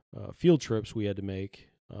mandatory field trips we had to make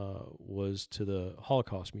was to the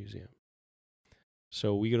Holocaust Museum.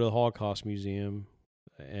 So we go to the Holocaust Museum,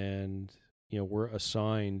 and we're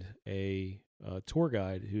assigned a tour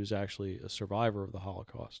guide who's actually a survivor of the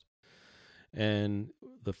Holocaust. And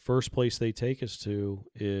the first place they take us to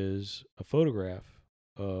is a photograph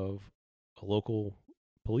of a local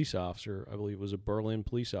police officer. I believe it was a Berlin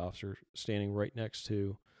police officer standing right next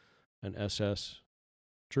to an SS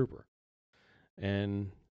trooper.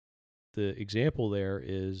 And the example there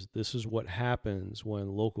is, this is what happens when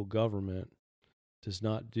local government does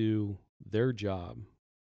not do their job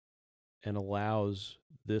and allows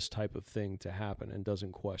this type of thing to happen and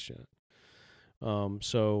doesn't question it.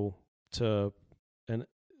 So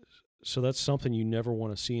that's something you never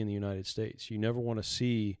want to see in the United States. You never want to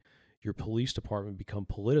see your police department become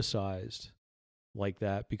politicized like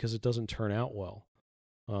that, because it doesn't turn out well.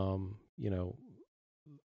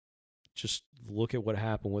 Just look at what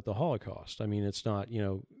happened with the Holocaust. I mean, it's not,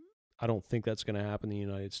 I don't think that's going to happen in the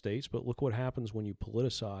United States, but look what happens when you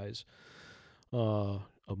politicize a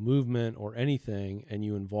movement or anything, and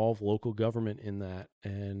you involve local government in that,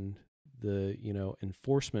 and the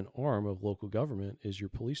enforcement arm of local government is your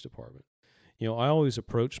police department. I always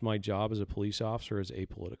approached my job as a police officer as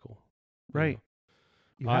apolitical. Right.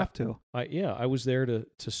 You have to. I was there to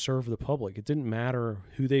serve the public. It didn't matter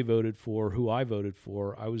who they voted for, who I voted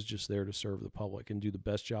for. I was just there to serve the public and do the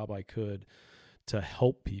best job I could to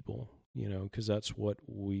help people, because that's why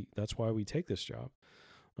we take this job.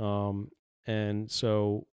 And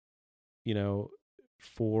so, I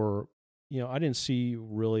didn't see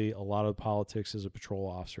really a lot of politics as a patrol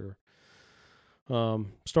officer.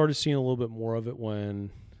 Started seeing a little bit more of it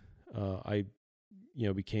when I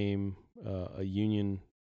became a union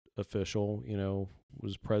official,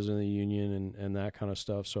 was president of the union and that kind of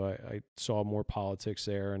stuff. So I saw more politics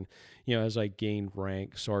there. And, as I gained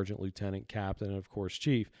rank, sergeant, lieutenant, captain, and of course,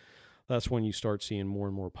 chief, that's when you start seeing more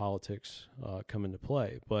and more politics come into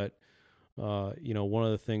play. But, one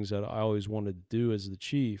of the things that I always wanted to do as the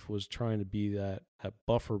chief was trying to be that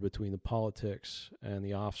buffer between the politics and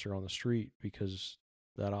the officer on the street, because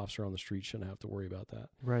that officer on the street shouldn't have to worry about that.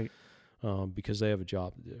 Right. Because they have a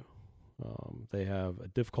job to do. They have a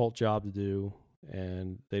difficult job to do,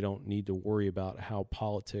 and they don't need to worry about how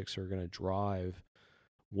politics are going to drive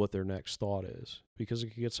what their next thought is, because it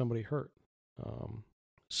could get somebody hurt.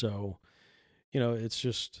 So, it's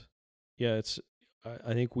just, I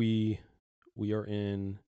think we are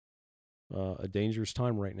in a dangerous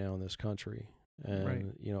time right now in this country. And, right.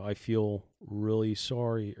 I feel really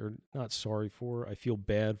sorry, or not sorry for, I feel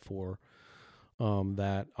bad for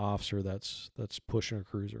that officer that's pushing a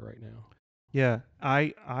cruiser right now. Yeah,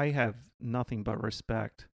 I have nothing but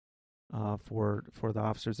respect for the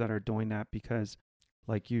officers that are doing that, because,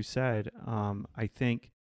 like you said, I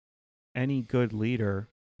think any good leader,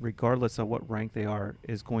 regardless of what rank they are,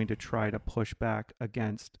 is going to try to push back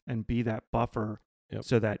against and be that buffer,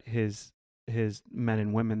 so that his men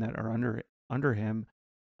and women that are under him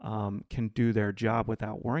can do their job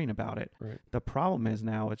without worrying about it. Right. The problem is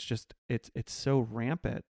now it's so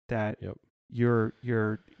rampant that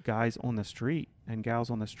your guys on the street and gals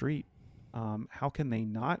on the street, how can they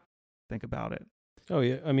not think about it? Oh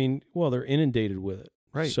yeah, I mean, well, they're inundated with it.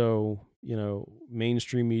 Right. So,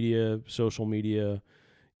 mainstream media, social media,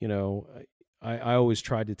 I always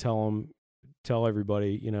tried to tell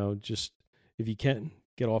everybody, just if you can,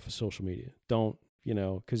 get off of social media. Don't,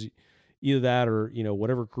 because either that or,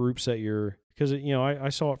 whatever groups that you're, because, I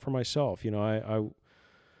saw it for myself. I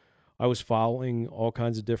was following all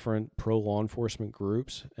kinds of different pro law enforcement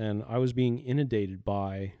groups, and I was being inundated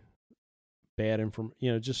by bad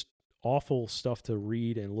information, just awful stuff to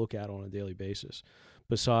read and look at on a daily basis,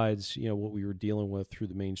 besides, what we were dealing with through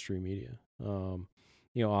the mainstream media.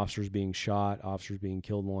 Officers being shot, officers being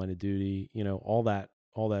killed in the line of duty, all that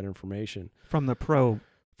information. From the pro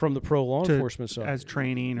law enforcement side. As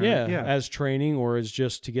training or as training, or as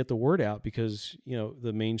just to get the word out, because,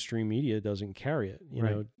 the mainstream media doesn't carry it.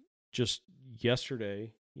 Right. Just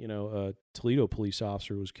yesterday, a Toledo police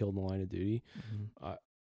officer was killed in the line of duty. Mm-hmm.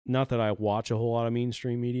 Not that I watch a whole lot of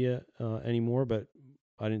mainstream media anymore, but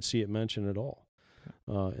I didn't see it mentioned at all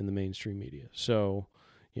in the mainstream media. So,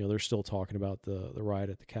 they're still talking about the riot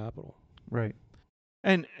at the Capitol. Right.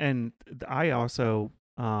 And I also,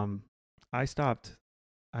 I stopped.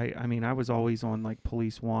 I mean, I was always on like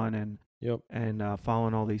Police One and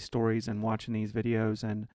following all these stories and watching these videos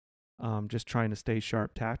and just trying to stay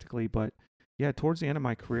sharp tactically. But yeah, towards the end of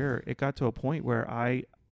my career, it got to a point where I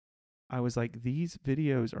was like, these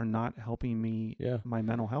videos are not helping me, my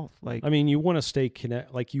mental health. Like, I mean, you want to stay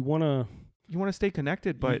you want to stay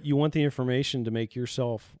connected, but you want the information to make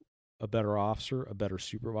yourself a better officer, a better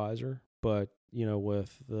supervisor. But,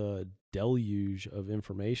 with the deluge of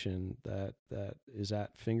information that is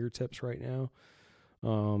at fingertips right now,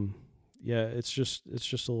 it's just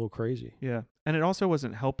a little crazy. Yeah. And it also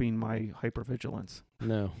wasn't helping my hypervigilance.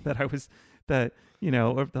 No. Over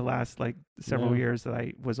the last like several years that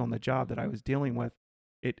I was on the job that I was dealing with,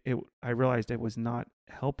 I realized it was not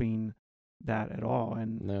helping that at all.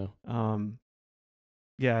 And no.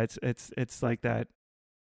 It's like that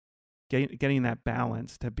getting that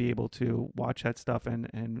balance to be able to watch that stuff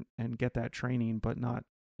and get that training, but not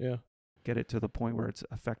get it to the point where it's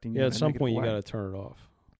affecting you. Yeah, at some point you got to turn it off.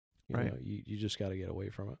 Right. You just got to get away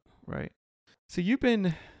from it. Right. So you've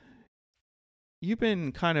been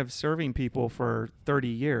kind of serving people for 30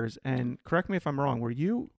 years, and correct me if I'm wrong, were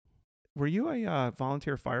you a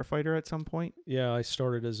volunteer firefighter at some point? Yeah, I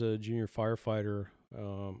started as a junior firefighter,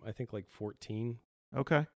 I think like 14.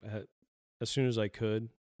 Okay. As soon as I could.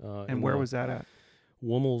 And where was that at?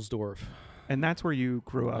 Womelsdorf. And that's where you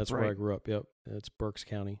grew up, That's right? where I grew up, yep. It's Berks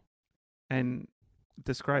County. And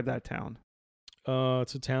describe that town.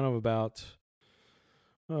 It's a town of about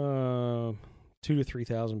 2,000 to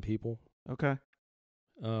 3,000 people. Okay.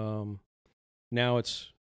 Now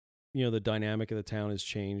it's, the dynamic of the town has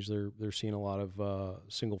changed. They're seeing a lot of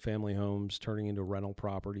single family homes turning into rental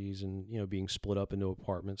properties and, being split up into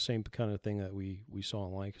apartments. Same kind of thing that we saw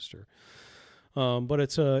in Lancaster. But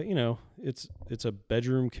it's a, it's a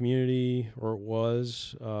bedroom community, or it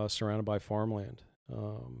was, surrounded by farmland.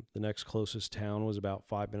 The next closest town was about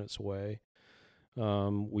 5 minutes away.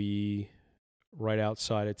 Right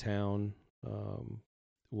outside of town,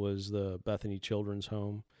 was the Bethany Children's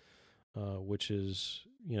Home, which is,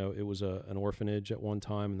 it was an orphanage at one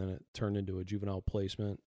time, and then it turned into a juvenile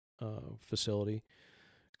placement facility,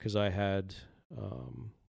 because I had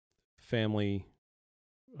family,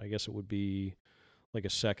 I guess it would be like a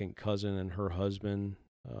second cousin and her husband.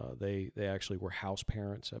 They actually were house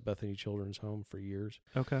parents at Bethany Children's Home for years.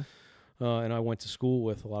 Okay. And I went to school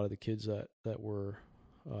with a lot of the kids that were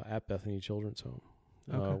at Bethany Children's Home,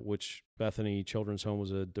 Okay. which Bethany Children's Home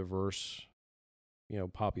was a diverse,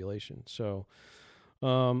 population. So,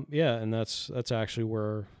 and that's actually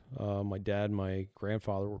where my dad and my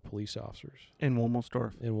grandfather were police officers. In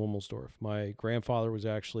Wilmersdorf. In Wilmersdorf. My grandfather was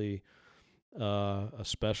actually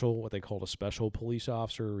what they called a special police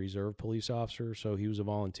officer, a reserve police officer. So he was a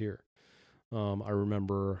volunteer. I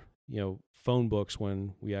remember, phone books,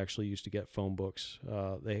 when we actually used to get phone books,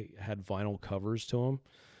 they had vinyl covers to them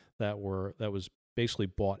that was basically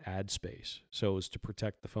bought ad space. So it was to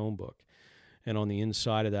protect the phone book. And on the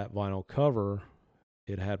inside of that vinyl cover,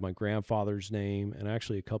 it had my grandfather's name and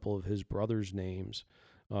actually a couple of his brothers' names.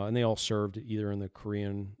 And they all served either in the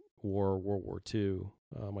Korean War or World War II.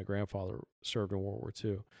 My grandfather served in World War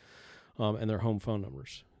II. And their home phone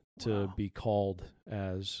numbers to be called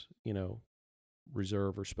as,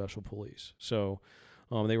 reserve or special police. So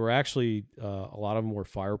they were actually, a lot of them were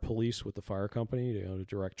fire police with the fire company, to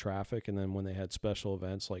direct traffic. And then when they had special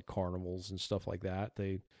events like carnivals and stuff like that,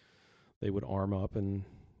 they would arm up and,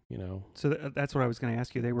 So that's what I was going to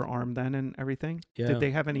ask you. They were armed then and everything? Yeah. Did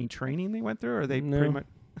they have any training they went through, or they No. pretty much...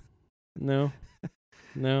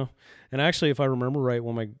 No. And actually, if I remember right,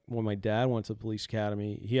 when my dad went to the police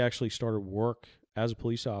academy, he actually started work as a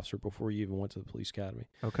police officer before he even went to the police academy.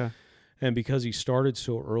 Okay. And because he started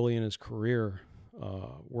so early in his career,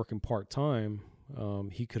 working part-time,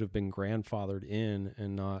 he could have been grandfathered in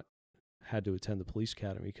and not had to attend the police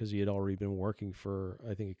academy, because he had already been working for,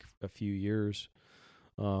 I think, a few years.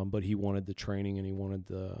 But he wanted the training and he wanted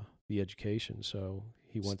the education, so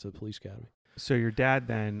he went to the police academy. So your dad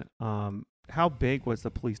then, how big was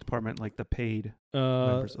the police department, like the paid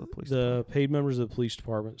members of the police department? The paid members of the police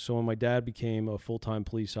department. So when my dad became a full-time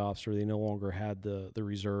police officer, they no longer had the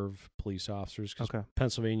reserve police officers, because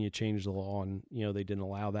Pennsylvania changed the law and, they didn't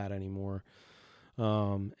allow that anymore.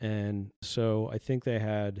 And so I think they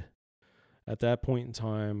had, at that point in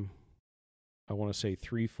time, I want to say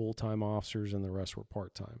 3 full-time officers and the rest were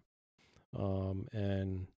part-time.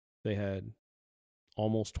 And they had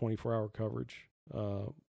almost 24-hour coverage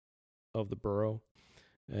of the borough.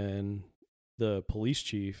 And the police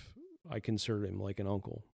chief, I considered him like an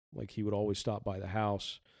uncle. Like, he would always stop by the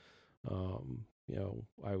house.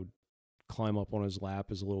 I would climb up on his lap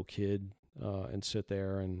as a little kid and sit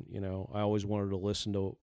there. And, I always wanted to listen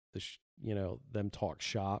to them talk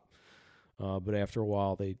shop. But after a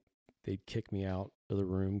while, they'd kick me out of the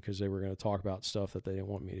room because they were going to talk about stuff that they didn't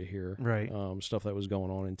want me to hear. Right. Stuff that was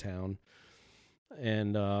going on in town.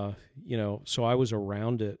 And, so I was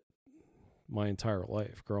around it my entire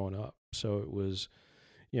life growing up. So it was,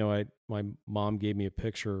 my mom gave me a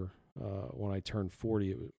picture when I turned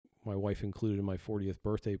 40. My wife included in my 40th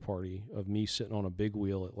birthday party of me sitting on a big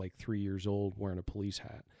wheel at like 3 years old wearing a police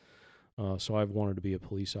hat. So I've wanted to be a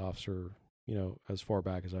police officer, as far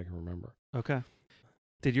back as I can remember. Okay.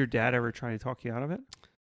 Did your dad ever try to talk you out of it?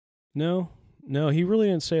 No, he really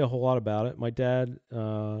didn't say a whole lot about it. My dad,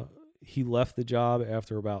 he left the job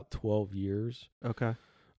after about 12 years. Okay.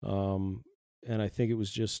 And I think it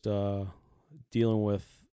was just dealing with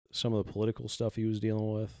some of the political stuff he was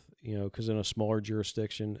dealing with, because in a smaller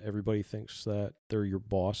jurisdiction, everybody thinks that they're your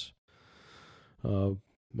boss.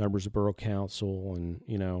 Members of borough council and,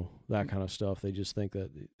 that kind of stuff. They just think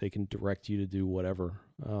that they can direct you to do whatever.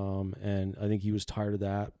 And I think he was tired of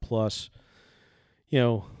that. Plus, he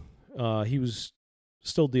was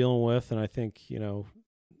still dealing with, and I think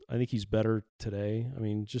he's better today. I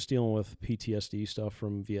mean, just dealing with PTSD stuff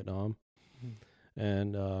from Vietnam.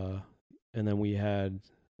 And then we had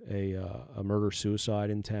a murder-suicide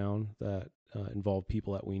in town that involved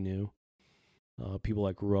people that we knew, people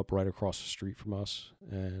that grew up right across the street from us.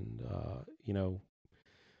 And,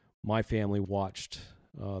 my family watched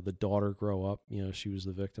the daughter grow up. She was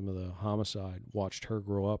the victim of the homicide, watched her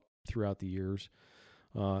grow up throughout the years.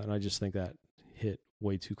 And I just think that hit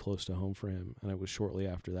way too close to home for him. And it was shortly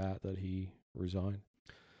after that he resigned.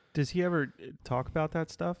 Does he ever talk about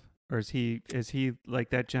that stuff? Or is he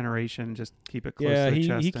like that generation, just keep it close to the chest?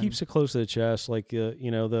 Yeah, he keeps it close to the chest. Like,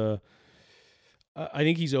 I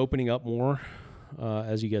think he's opening up more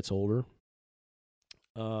as he gets older.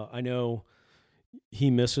 I know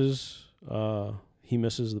he misses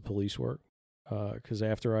the police work because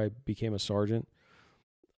after I became a sergeant,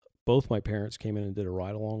 both my parents came in and did a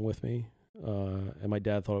ride along with me, and my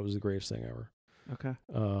dad thought it was the greatest thing ever. Okay.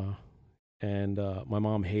 And my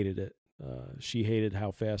mom hated it. She hated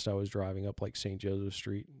how fast I was driving up like St. Joseph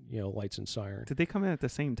Street, lights and siren. Did they come in at the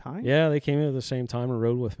same time? Yeah, they came in at the same time and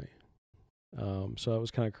rode with me. So that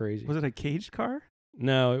was kind of crazy. Was it a caged car?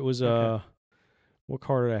 No, it was Okay. what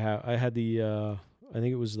car did I have? I had the I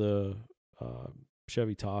think it was the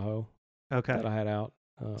Chevy Tahoe Okay. that I had out.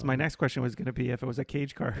 So my next question was going to be if it was a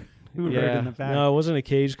cage car, who rode yeah, in the back? no, it wasn't a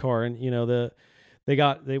cage car, and they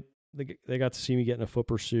got to see me get in a foot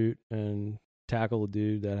pursuit and tackle a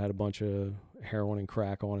dude that had a bunch of heroin and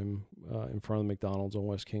crack on him in front of the McDonald's on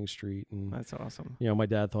West King Street, and That's awesome. my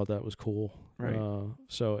dad thought that was cool. Right.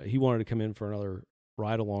 So he wanted to come in for another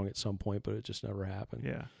ride along at some point, but it just never happened.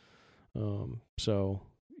 Yeah. So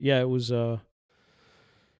yeah, it was.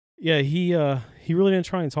 He really didn't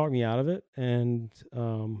try and talk me out of it, and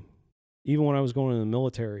even when I was going in the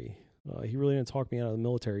military, he really didn't talk me out of the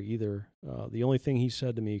military either. The only thing he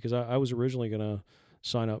said to me, because I was originally going to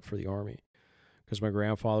sign up for the Army, because my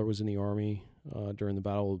grandfather was in the Army during the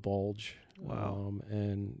Battle of the Bulge. Wow.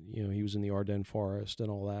 And he was in the Ardennes Forest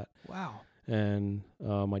and all that. Wow. And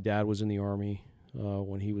my dad was in the Army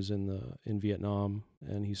when he was in Vietnam,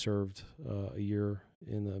 and he served a year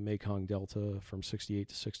in the Mekong Delta from 68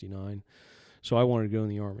 to 69. So I wanted to go in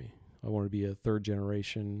the Army. I wanted to be a third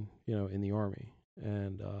generation, in the Army.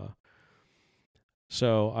 And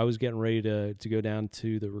so I was getting ready to go down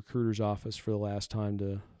to the recruiter's office for the last time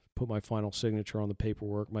to put my final signature on the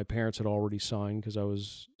paperwork. My parents had already signed because I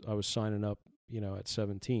was signing up, at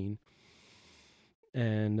 17.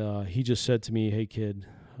 And he just said to me, "Hey kid,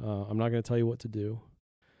 I'm not going to tell you what to do,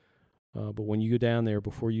 but when you go down there,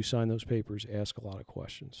 before you sign those papers, ask a lot of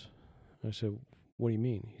questions." I said, "What do you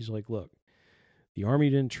mean?" He's like, "Look, the Army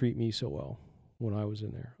didn't treat me so well when I was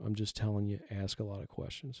in there. I'm just telling you, ask a lot of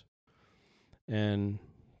questions." And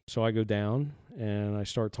so I go down and I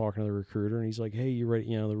start talking to the recruiter, and he's like, "Hey, you ready?"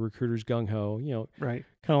 The recruiter's gung ho, Right.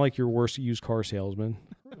 kind of like your worst used car salesman.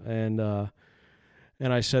 And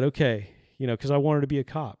I said, "Okay," because I wanted to be a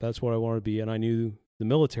cop. That's what I wanted to be, and I knew the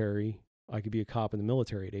military. I could be a cop in the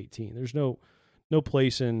military at 18. There's no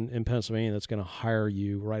place in Pennsylvania that's going to hire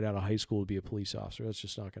you right out of high school to be a police officer. That's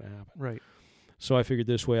just not going to happen. Right. So I figured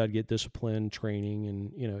this way I'd get discipline, training,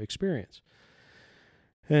 and experience.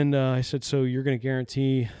 And I said, "So you're going to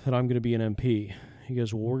guarantee that I'm going to be an MP?" He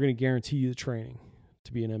goes, "Well, we're going to guarantee you the training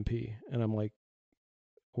to be an MP." And I'm like,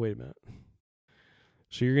 "Wait a minute.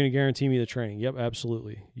 So you're going to guarantee me the training?" "Yep,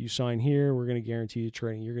 absolutely. You sign here, we're going to guarantee you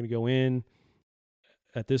training. You're going to go in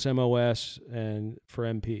at this MOS and for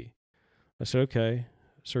MP." I said, "Okay.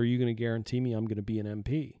 So are you going to guarantee me I'm going to be an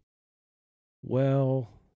MP?" "Well,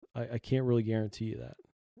 I can't really guarantee you that."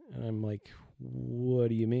 And I'm like, "What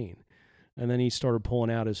do you mean?" And then he started pulling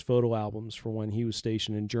out his photo albums for when he was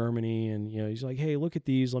stationed in Germany. And, he's like, "Hey, look at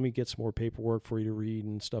these. Let me get some more paperwork for you to read,"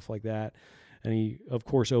 and stuff like that. And he, of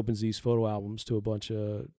course, opens these photo albums to a bunch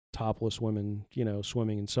of topless women,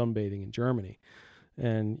 swimming and sunbathing in Germany.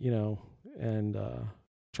 And,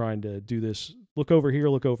 trying to do this, look over here,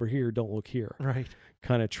 don't look here Right.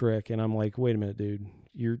 kind of trick. And I'm like, "Wait a minute, dude.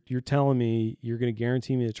 You're telling me you're going to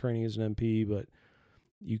guarantee me the training as an MP, but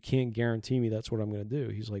you can't guarantee me that's what I'm going to do."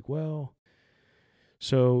 He's like, "Well,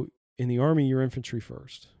 so in the Army, you're infantry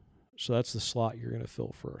first. So that's the slot you're going to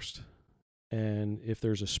fill first. And if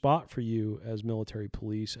there's a spot for you as military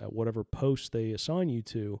police at whatever post they assign you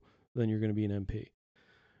to, then you're going to be an MP."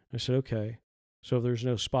 I said, "Okay. So if there's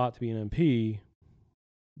no spot to be an MP,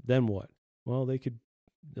 then what?" "Well,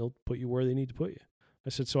 they'll put you where they need to put you." I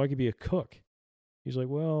said, "So I could be a cook?" He's like,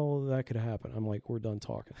 "Well, that could happen." I'm like, "We're done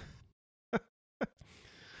talking."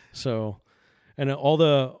 So, and all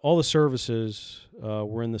the services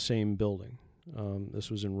were in the same building.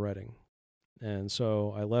 This was in Reading. And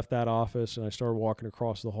so I left that office and I started walking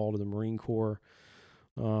across the hall to the Marine Corps.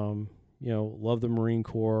 Love the Marine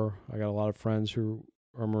Corps. I got a lot of friends who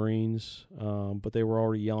are Marines, but they were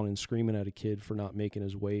already yelling and screaming at a kid for not making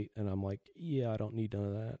his weight. And I'm like, "Yeah, I don't need none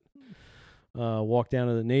of that." Walk down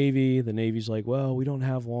to the Navy. The Navy's like, "Well, we don't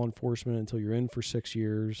have law enforcement until you're in for 6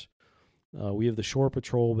 years. We have the shore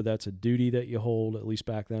patrol, but that's a duty that you hold. At least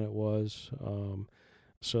back then it was."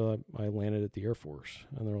 So I landed at the Air Force,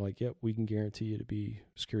 and they're like, "Yep, we can guarantee you to be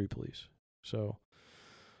security police." So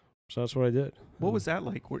that's what I did. What was that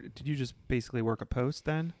like? Did you just basically work a post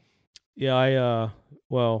then? Yeah,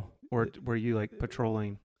 Or were you like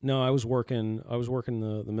patrolling? No, I was working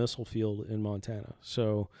the missile field in Montana.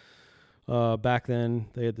 So back then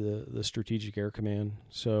they had the Strategic Air Command.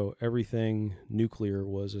 So everything nuclear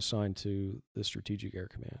was assigned to the Strategic Air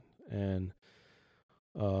Command, and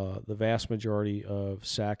the vast majority of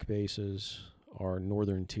SAC bases are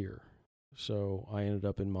northern tier. So I ended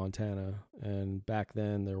up in Montana, and back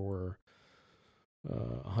then there were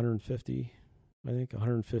 150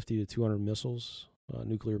 to 200 missiles,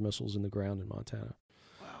 nuclear missiles in the ground in Montana.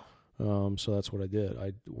 Wow. So that's what I did.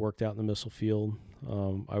 I worked out in the missile field.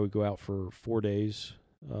 I would go out for 4 days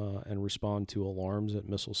and respond to alarms at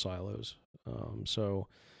missile silos. So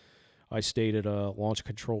I stayed at a launch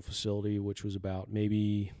control facility, which was about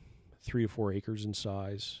maybe 3 to 4 acres in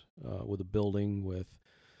size, with a building with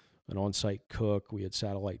an on-site cook. We had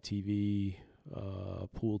satellite TV,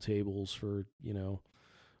 pool tables for,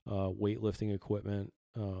 weightlifting equipment,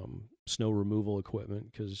 snow removal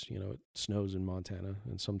equipment, because, it snows in Montana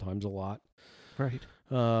and sometimes a lot. Right.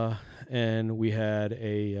 And we had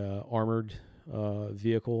a armored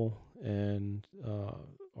vehicle, and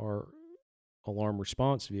our alarm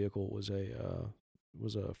response vehicle was a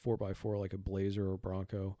 4x4, like a Blazer or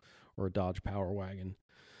Bronco or a Dodge Power Wagon.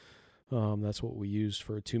 That's what we used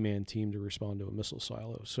for a 2-man team to respond to a missile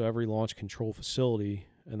silo. So every launch control facility,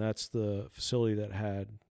 and that's the facility that had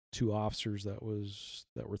 2 officers that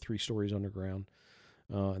were 3 stories underground,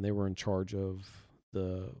 and they were in charge of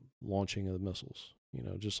the launching of the missiles,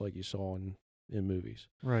 just like you saw in movies.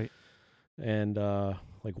 Right. And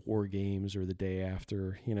like War Games or The Day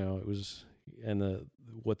After, it was, and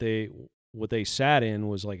what they sat in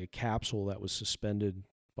was like a capsule that was suspended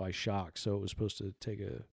by shock, so it was supposed to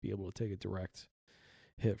be able to take a direct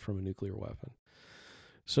hit from a nuclear weapon.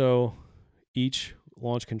 So each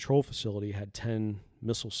launch control facility had 10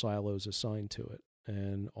 missile silos assigned to it,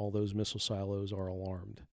 and all those missile silos are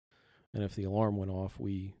alarmed. And if the alarm went off,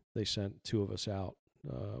 they sent 2 of us out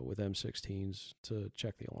with M16s to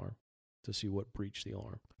check the alarm to see what breached the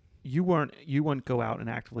alarm. You wouldn't go out and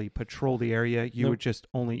actively patrol the area. You Nope. would just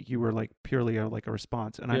you were like purely like a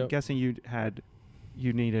response. And I'm Yep. guessing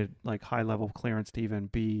you needed like high level clearance to even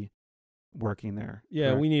be working there.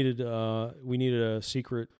 Yeah, correct? we needed a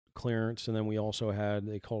secret clearance, and then we also had,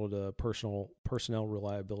 they called it a personnel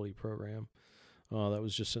reliability program. That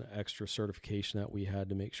was just an extra certification that we had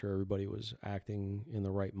to make sure everybody was acting in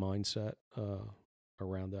the right mindset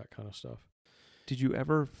around that kind of stuff. Did you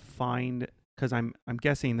ever find, because I'm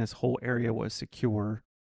guessing this whole area was secure,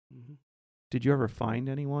 Mm-hmm. did you ever find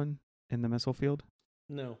anyone in the missile field?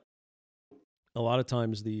 No. A lot of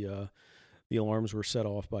times the alarms were set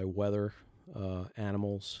off by weather,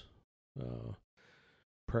 animals,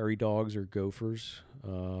 prairie dogs or gophers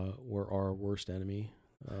were our worst enemy.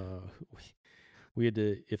 We had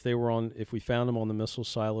to, if we found them on the missile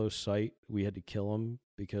silo site, we had to kill them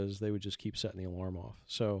because they would just keep setting the alarm off.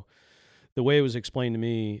 So the way it was explained to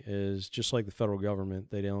me is, just like the federal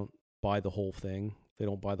government, they don't buy the whole thing. They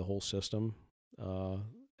don't buy the whole system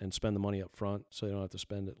and spend the money up front, so they don't have to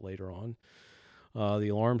spend it later on. The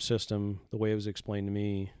alarm system, the way it was explained to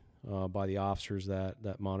me by the officers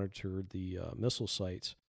that monitored the missile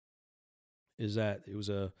sites, is that it was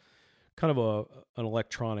a kind of an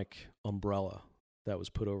electronic umbrella that was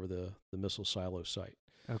put over the missile silo site.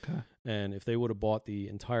 Okay. And if they would have bought the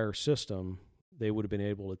entire system, they would have been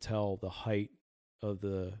able to tell the height of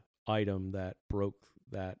the item that broke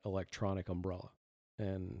that electronic umbrella.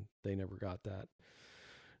 And they never got that.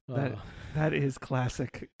 That is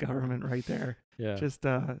classic government right there. Yeah. Just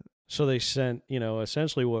So they sent,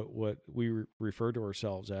 essentially what we referred to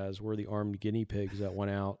ourselves as, we're the armed guinea pigs that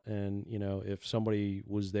went out, and, if somebody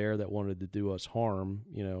was there that wanted to do us harm,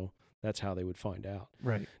 that's how they would find out.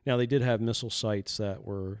 right. Now, they did have missile sites that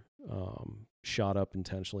were shot up,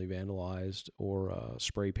 intentionally vandalized, or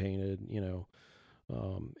spray painted,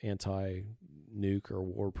 anti-nuke or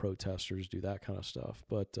war protesters do that kind of stuff.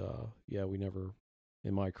 But, we never,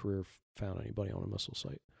 in my career, found anybody on a missile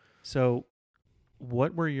site. So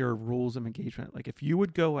what were your rules of engagement? Like, if you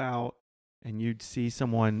would go out and you'd see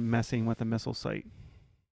someone messing with a missile site,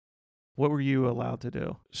 what were you allowed to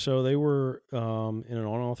do? So they were in an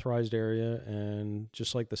unauthorized area, and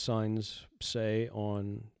just like the signs say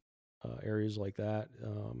on areas like that,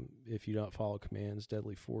 if you don't follow commands,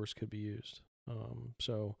 deadly force could be used.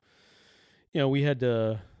 So, we had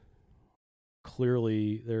to,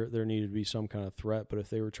 clearly there needed to be some kind of threat, but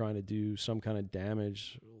if they were trying to do some kind of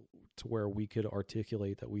damage to where we could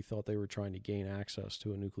articulate that we thought they were trying to gain access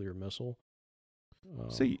to a nuclear missile.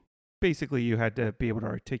 So basically you had to be able to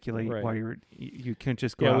articulate Right. why you can't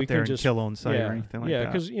just go out there and kill on site or anything like that. Yeah,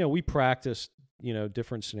 because we practiced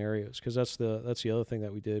different scenarios, because that's the other thing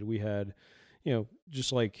that we did. We had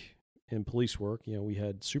just like in police work, we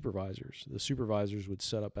had supervisors. The supervisors would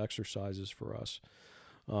set up exercises for us,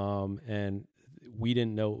 and we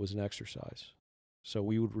didn't know it was an exercise. So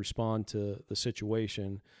we would respond to the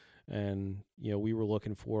situation, and we were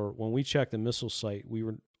looking for, when we checked the missile site, we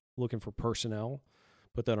were looking for personnel,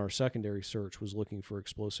 but then our secondary search was looking for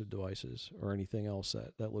explosive devices or anything else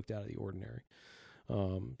that looked out of the ordinary.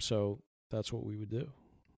 So that's what we would do.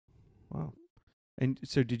 Wow. And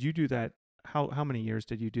so did you do that? How many years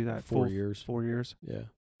did you do that? 4 years. 4 years? Yeah.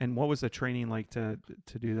 And what was the training like to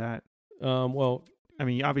do that? Well, I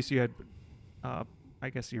mean, obviously you had, I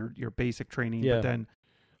guess your basic training, yeah. But then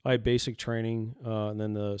I had basic training, and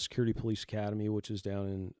then the Security Police Academy, which is down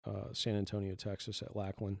in San Antonio, Texas at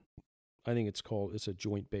Lackland. I think it's a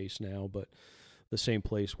joint base now, but the same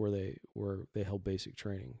place where they held basic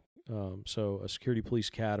training. So a Security Police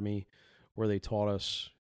Academy where they taught us,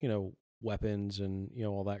 weapons and,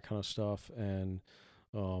 all that kind of stuff. And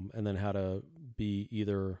then how to be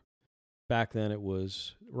either, back then it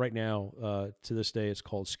was, right now, to this day, it's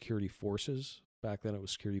called Security Forces. Back then it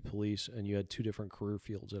was Security Police, and you had two different career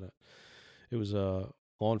fields in it. It was a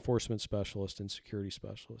law enforcement specialist and security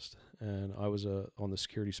specialist. And I was on the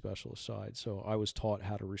security specialist side. So I was taught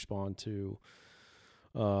how to respond to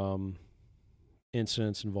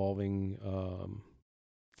incidents involving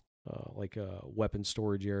weapon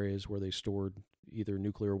storage areas where they stored either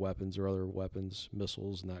nuclear weapons or other weapons,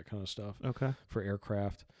 missiles and that kind of stuff. Okay. For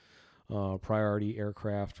aircraft. Priority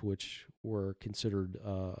aircraft, which were considered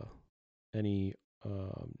any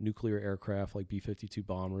nuclear aircraft like B-52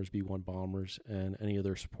 bombers, B-1 bombers, and any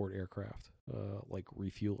other support aircraft like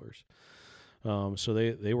refuelers. So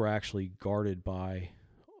they were actually guarded by,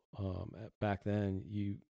 back then,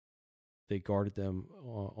 they guarded them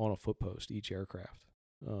on a foot post, each aircraft.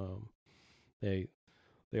 They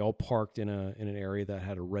all parked in an area that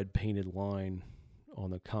had a red painted line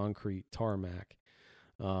on the concrete tarmac,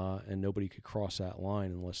 and nobody could cross that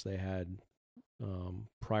line unless they had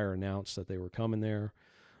prior announced that they were coming there.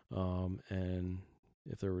 And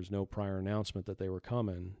if there was no prior announcement that they were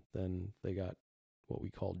coming, then they got what we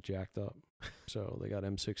called jacked up. So they got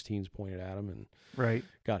M16s pointed at them and right.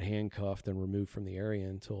 got handcuffed and removed from the area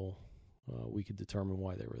until we could determine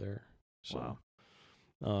why they were there. So,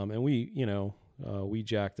 wow. And we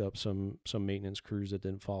jacked up some maintenance crews that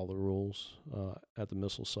didn't follow the rules at the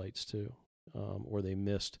missile sites too, or they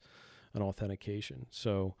missed an authentication.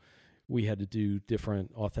 So we had to do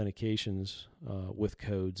different authentications with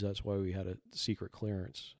codes. That's why we had a secret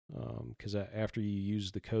clearance, because after you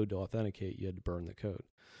used the code to authenticate, you had to burn the code.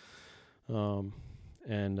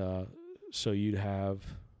 So you'd have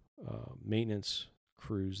maintenance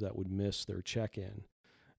crews that would miss their check-in,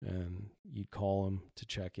 and you'd call them to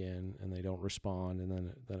check in, and they don't respond, and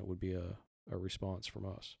then it would be a response from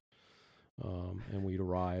us, and we'd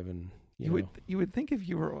arrive, and you would think if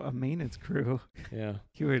you were a maintenance crew, yeah,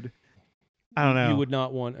 you would. I don't know. You would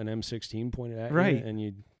not want an M16 pointed at right. you, and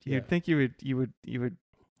you'd think you would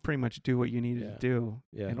pretty much do what you needed to do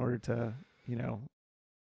in order to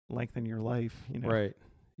lengthen your life. Right.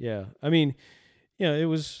 Yeah. I mean, it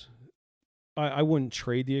was. I wouldn't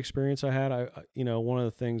trade the experience I had. One of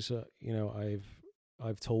the things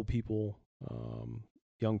I've told people,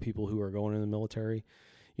 young people who are going in the military,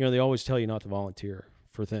 they always tell you not to volunteer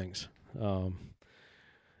for things,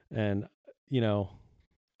 and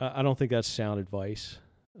I don't think that's sound advice.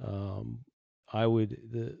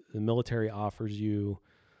 The military offers you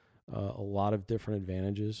a lot of different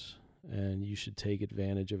advantages, and you should take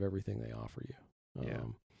advantage of everything they offer you.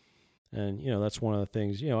 And that's one of the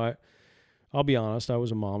things. I'll be honest, I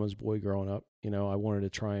was a mama's boy growing up. I wanted to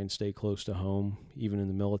try and stay close to home, even in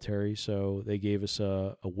the military. So they gave us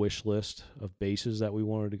a wish list of bases that we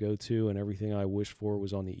wanted to go to, and everything I wished for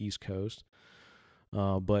was on the East Coast.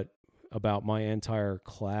 But about my entire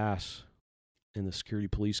class in the Security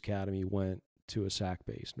Police Academy went to a SAC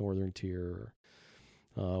base, Northern Tier,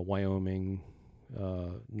 Wyoming,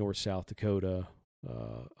 North South Dakota,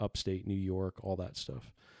 upstate New York, all that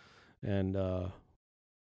stuff. And,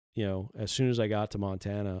 as soon as I got to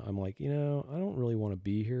Montana, I'm like, I don't really want to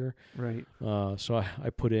be here. Right. So I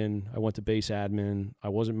went to base admin. I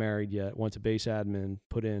wasn't married yet. Went to base admin,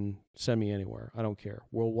 send me anywhere. I don't care.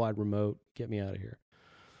 Worldwide remote, get me out of here.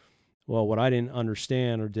 Well, what I didn't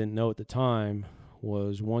understand or didn't know at the time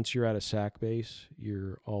was once you're at a SAC base,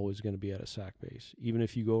 you're always going to be at a SAC base. Even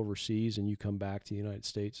if you go overseas and you come back to the United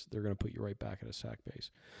States, they're going to put you right back at a SAC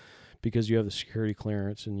base because you have the security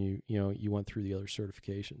clearance and you went through the other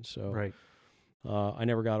certifications. So right. I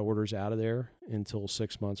never got orders out of there until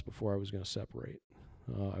 6 months before I was going to separate.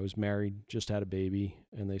 I was married, just had a baby,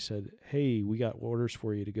 and they said, "Hey, we got orders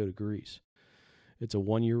for you to go to Greece." it's a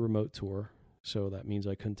 1-year remote tour. So that means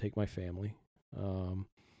I couldn't take my family. And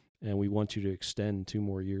we want you to extend 2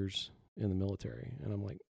 more years in the military. And I'm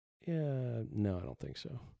like, yeah, no, I don't think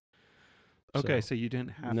so. Okay, so you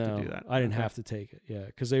didn't have to do that. I didn't have to take it. Yeah,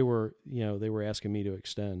 because they were asking me to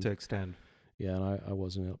extend. Yeah, and I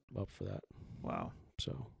wasn't up for that. Wow.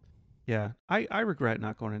 So. Yeah, I regret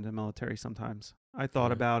not going into the military sometimes. I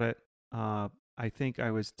thought about it. I think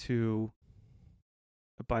I was too.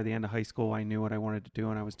 By the end of high school, I knew what I wanted to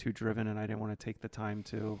do, and I was too driven, and I didn't want to take the time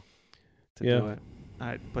to do it.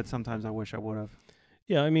 But sometimes I wish I would have.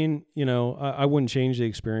 Yeah, I mean, I wouldn't change the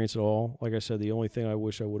experience at all. Like I said, the only thing I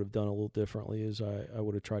wish I would have done a little differently is I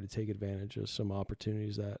would have tried to take advantage of some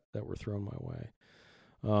opportunities that were thrown my way.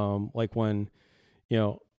 Like when,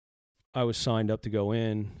 I was signed up to go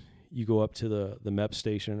in, you go up to the MEP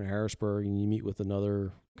station in Harrisburg and you meet with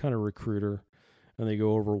another kind of recruiter, and they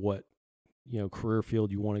go over what, career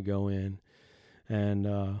field you want to go in.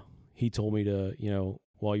 And he told me to,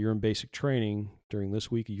 while you're in basic training, during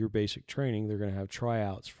this week of your basic training, they're going to have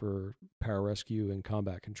tryouts for pararescue and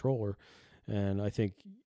combat controller. And I think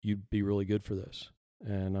you'd be really good for this.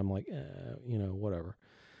 And I'm like, whatever.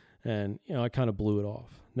 And, I kind of blew it off.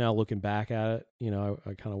 Now looking back at it,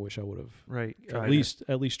 I kind of wish I would have at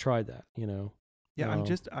least tried that, Yeah,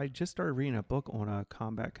 I just started reading a book on a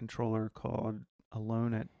combat controller called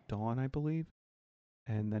Alone at Dawn, I believe.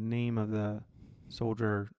 And the name of the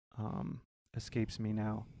soldier escapes me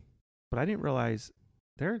now. But I didn't realize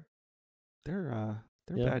they're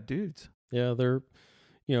bad dudes. Yeah, they're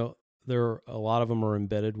a lot of them are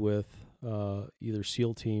embedded with either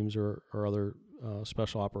SEAL teams or other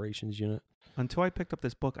special operations unit. Until I picked up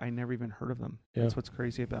this book, I never even heard of them. Yeah. That's what's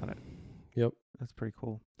crazy about it. Yep. That's pretty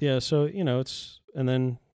cool. Yeah, so, and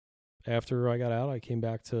then after I got out, I came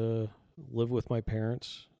back to live with my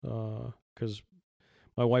parents because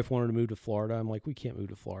my wife wanted to move to Florida. I'm like, we can't move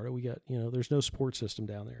to Florida. We got, there's no support system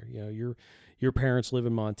down there. Your parents live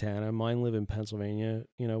in Montana. Mine live in Pennsylvania.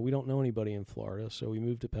 We don't know anybody in Florida. So we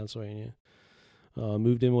moved to Pennsylvania,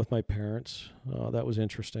 moved in with my parents. That was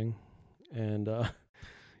interesting. And,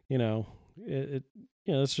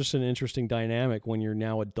 it's just an interesting dynamic when you're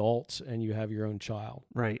now adults and you have your own child.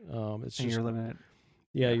 Right. You're living it.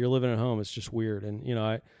 Yeah, you're living at home. It's just weird. And,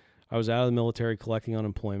 I was out of the military collecting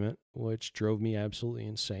unemployment, which drove me absolutely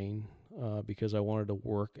insane because I wanted to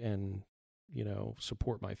work and,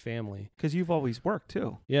 support my family. Because you've always worked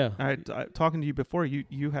too. Yeah. Talking to you before,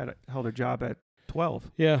 you had held a job at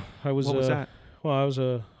 12. Yeah, I was. What was that?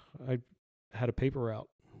 Well, I had a paper route.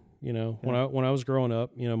 When I was growing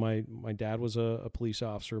up, my dad was a police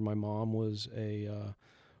officer. My mom was a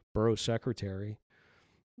borough secretary.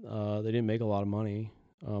 They didn't make a lot of money.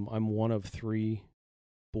 I'm one of 3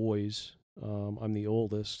 boys. I'm the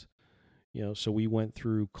oldest, so we went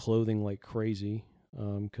through clothing like crazy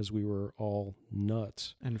because we were all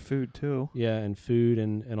nuts. And food too. Yeah, and food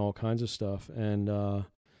and all kinds of stuff. And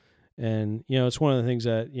it's one of the things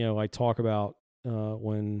that I talk about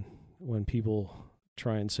when people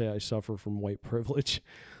try and say I suffer from white privilege.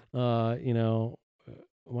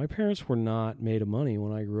 My parents were not made of money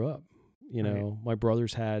when I grew up. Right. My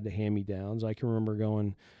brothers had hand-me-downs. I can remember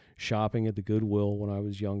going shopping at the Goodwill when I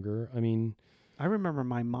was younger. I mean, I remember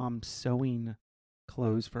my mom sewing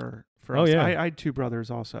clothes for oh, us. yeah. I had 2 brothers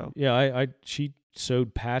also. Yeah, she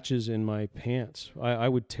sewed patches in my pants. I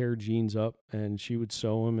would tear jeans up and she would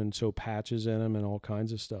sew them and sew patches in them and all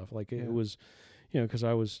kinds of stuff. Like it was, because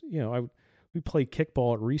I was, we played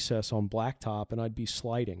kickball at recess on blacktop and I'd be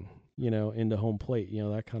sliding, into home plate,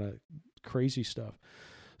 that kind of crazy stuff.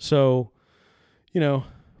 So,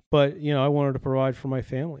 but, I wanted to provide for my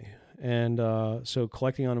family. And so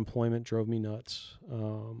collecting unemployment drove me nuts.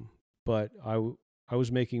 But I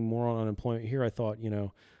was making more on unemployment here. I thought,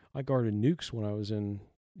 I guarded nukes when I was in,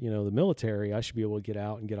 the military. I should be able to get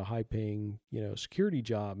out and get a high paying, security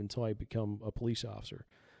job until I become a police officer.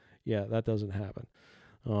 Yeah, that doesn't happen.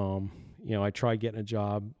 I tried getting a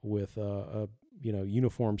job with a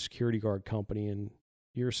uniform security guard company, and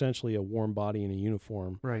you're essentially a warm body in a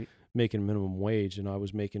uniform, right, making minimum wage, and I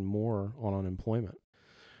was making more on unemployment.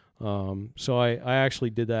 So I actually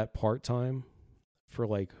did that part-time for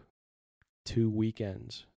like 2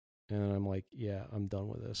 weekends, and I'm like, yeah, I'm done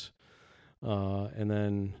with this. And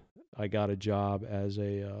then I got a job as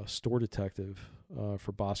a store detective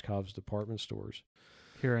for Boscov's department stores.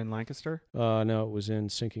 Here in Lancaster? No, it was in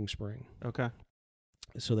Sinking Spring. Okay.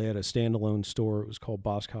 So they had a standalone store. It was called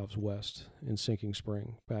Boscov's West in Sinking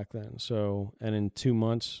Spring back then. So, and in 2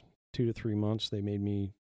 to 3 months, they made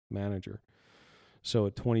me manager. So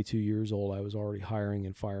at 22 years old, I was already hiring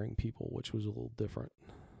and firing people, which was a little different.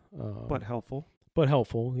 But helpful. but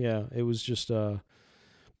helpful. Yeah, it was just.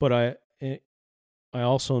 But I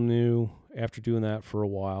also knew after doing that for a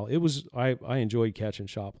while, it was I enjoyed catching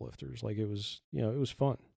shoplifters. Like it was, it was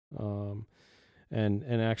fun.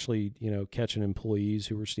 And actually, catching employees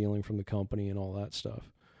who were stealing from the company and all that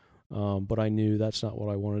stuff. But I knew that's not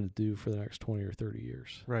what I wanted to do for the next 20 or 30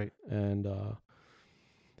 years. Right. And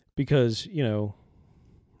because,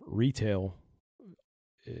 retail,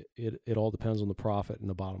 it all depends on the profit and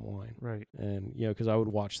the bottom line. Right. And, because I would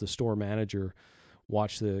watch the store manager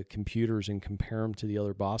watch the computers and compare them to the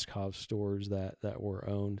other Boscov stores that were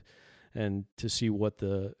owned, and to see what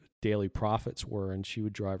the daily profits were. And she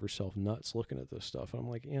would drive herself nuts looking at this stuff. And I'm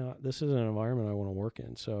like, this is an environment I want to work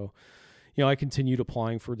in. So, I continued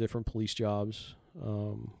applying for different police jobs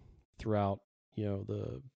throughout,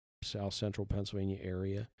 the South Central Pennsylvania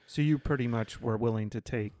area. So you pretty much were willing to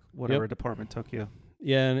take whatever department took you.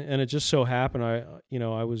 Yeah, and it just so happened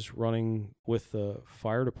I was running with the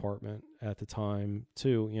fire department at the time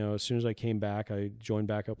too. As soon as I came back, I joined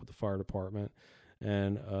back up with the fire department,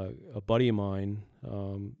 and a buddy of mine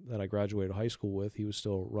that I graduated high school with, he was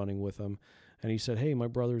still running with them, and he said, "Hey, my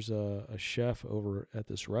brother's a chef over at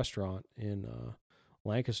this restaurant in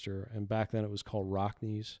Lancaster," and back then it was called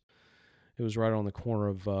Rockneys. It was right on the corner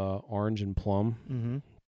of Orange and Plum. Mm-hmm.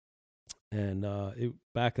 And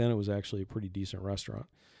back then it was actually a pretty decent restaurant.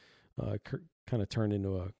 Kind of turned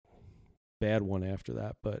into a bad one after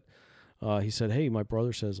that. But he said, "Hey, my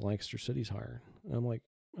brother says Lancaster City's hiring." And I'm like,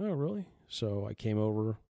 "Oh, really?" So I came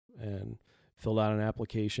over and filled out an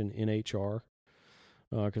application in HR.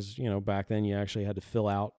 Because, back then you actually had to fill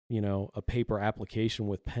out, a paper application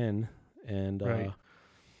with pen. And, right.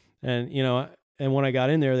 And when I got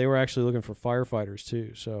in there, they were actually looking for firefighters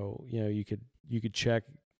too. So, you could check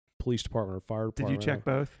police department or fire department. Did you check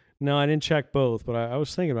both? No, I didn't check both, but I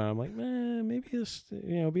was thinking about it. I'm like, maybe this,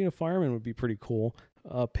 being a fireman would be pretty cool,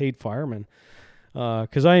 paid fireman,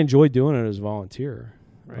 because I enjoyed doing it as a volunteer.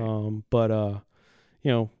 Right. But I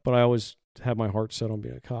always had my heart set on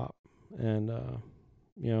being a cop, and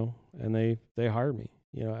and they hired me.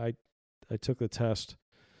 I took the test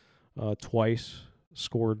twice,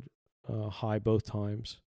 scored high both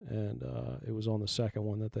times, and it was on the second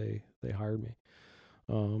one that they hired me.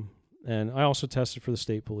 And I also tested for the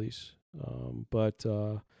state police, but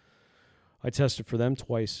I tested for them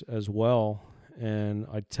twice as well, and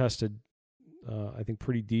I tested, I think,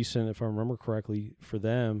 pretty decent, if I remember correctly, for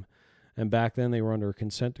them. And back then they were under a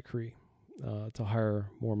consent decree to hire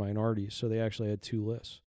more minorities, so they actually had two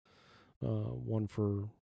lists, one for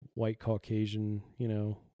white Caucasian,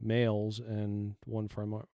 males, and one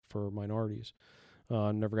for minorities.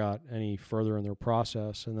 Never got any further in their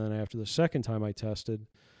process. And then after the second time I tested,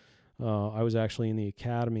 I was actually in the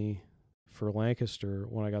academy for Lancaster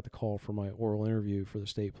when I got the call for my oral interview for the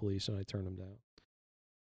state police, and I turned them down.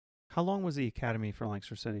 How long was the academy for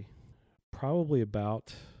Lancaster City? Probably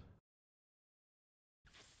about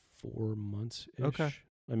 4 months-ish. Okay.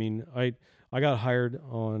 I mean, I got hired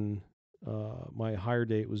on, my hire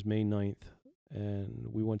date was May 9th, and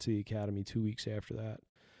we went to the academy 2 weeks after that.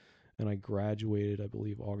 And I graduated, I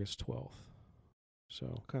believe, August 12th.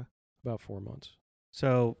 So about 4 months.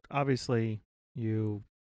 So obviously you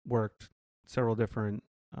worked several different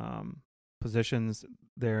positions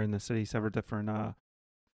there in the city, several different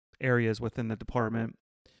areas within the department.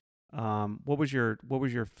 What was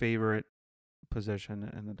your favorite position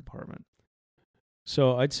in the department?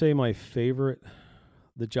 So I'd say the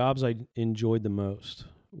jobs I enjoyed the most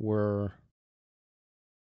were,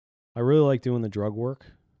 I really liked doing the drug work.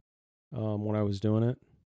 When I was doing it.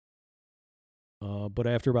 But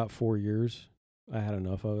after about 4 years, I had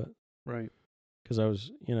enough of it. Right. Because I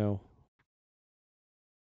was,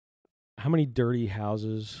 how many dirty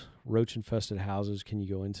houses, roach-infested houses can you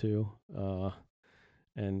go into?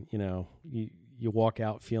 And, you walk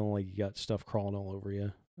out feeling like you got stuff crawling all over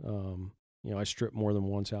you. I stripped more than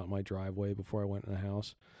once out in my driveway before I went in the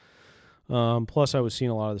house. Plus, I was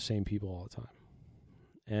seeing a lot of the same people all the time.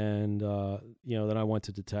 And, then I went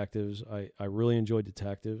to detectives. I really enjoyed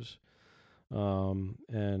detectives,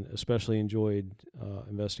 and especially enjoyed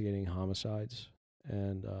investigating homicides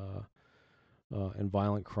and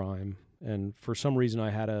violent crime. And for some reason, I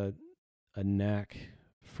had a knack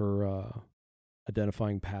for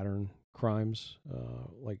identifying pattern crimes.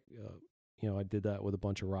 I did that with a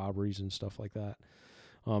bunch of robberies and stuff like that.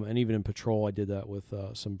 And even in patrol, I did that with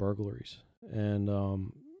some burglaries. And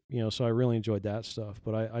so I really enjoyed that stuff.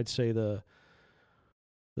 But I'd say the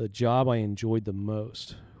job I enjoyed the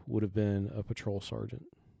most would have been a patrol sergeant.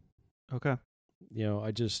 Okay.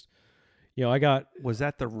 I got... Was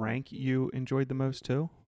that the rank you enjoyed the most too?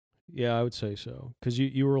 Yeah, I would say so. Because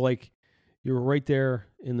you were like, you were right there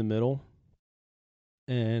in the middle,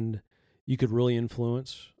 and you could really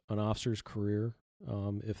influence an officer's career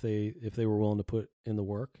if they were willing to put in the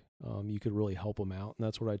work. You could really help them out, and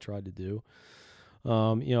that's what I tried to do.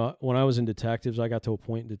 When I was in detectives, I got to a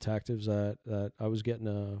point in detectives that I was getting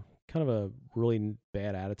a kind of a really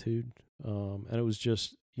bad attitude, and it was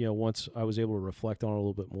just, once I was able to reflect on it a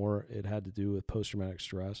little bit more, it had to do with post-traumatic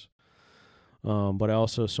stress. But I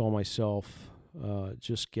also saw myself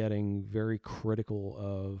just getting very critical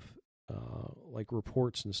of like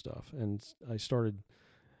reports and stuff, and I started,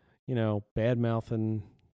 bad-mouthing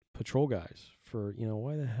patrol guys for,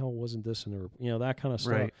 why the hell wasn't this in the, that kind of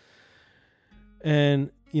stuff. Right.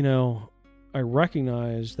 And, I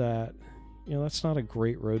recognized that, that's not a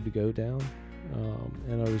great road to go down.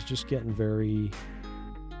 And I was just getting very,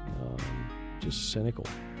 just cynical.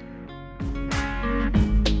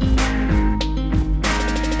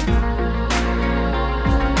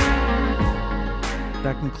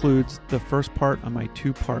 That concludes the first part of my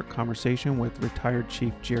 2-part conversation with retired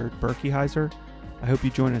Chief Jared Berkeheiser. I hope you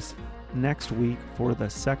join us next week for the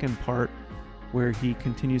second part, where he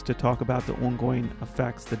continues to talk about the ongoing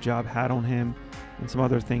effects the job had on him and some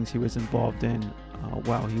other things he was involved in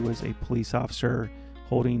while he was a police officer,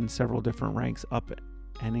 holding several different ranks up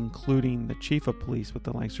and including the chief of police with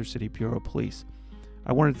the Lancaster City Bureau of Police.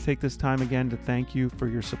 I wanted to take this time again to thank you for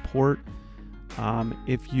your support.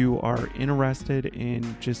 If you are interested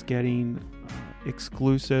in just getting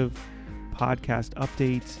exclusive podcast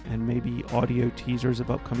updates and maybe audio teasers of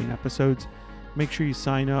upcoming episodes, make sure you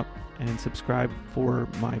sign up and subscribe for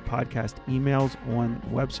my podcast emails on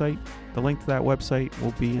the website. The link to that website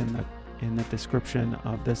will be in the description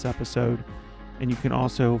of this episode, and you can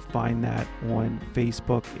also find that on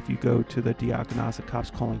Facebook. If you go to the Diakonasa Cops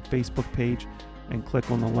Calling Facebook page and click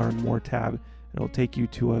on the Learn More tab, it'll take you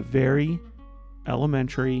to a very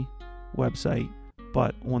elementary website,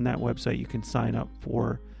 but on that website you can sign up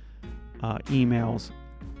for emails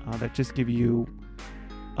that just give you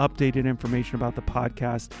updated information about the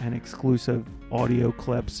podcast and exclusive audio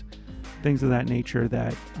clips, things of that nature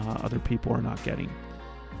that other people are not getting.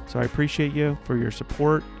 So I appreciate you for your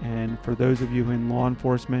support, and for those of you in law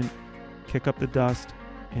enforcement, kick up the dust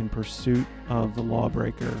in pursuit of the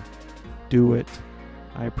lawbreaker. Do it.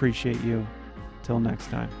 I appreciate you. Till next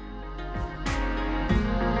time.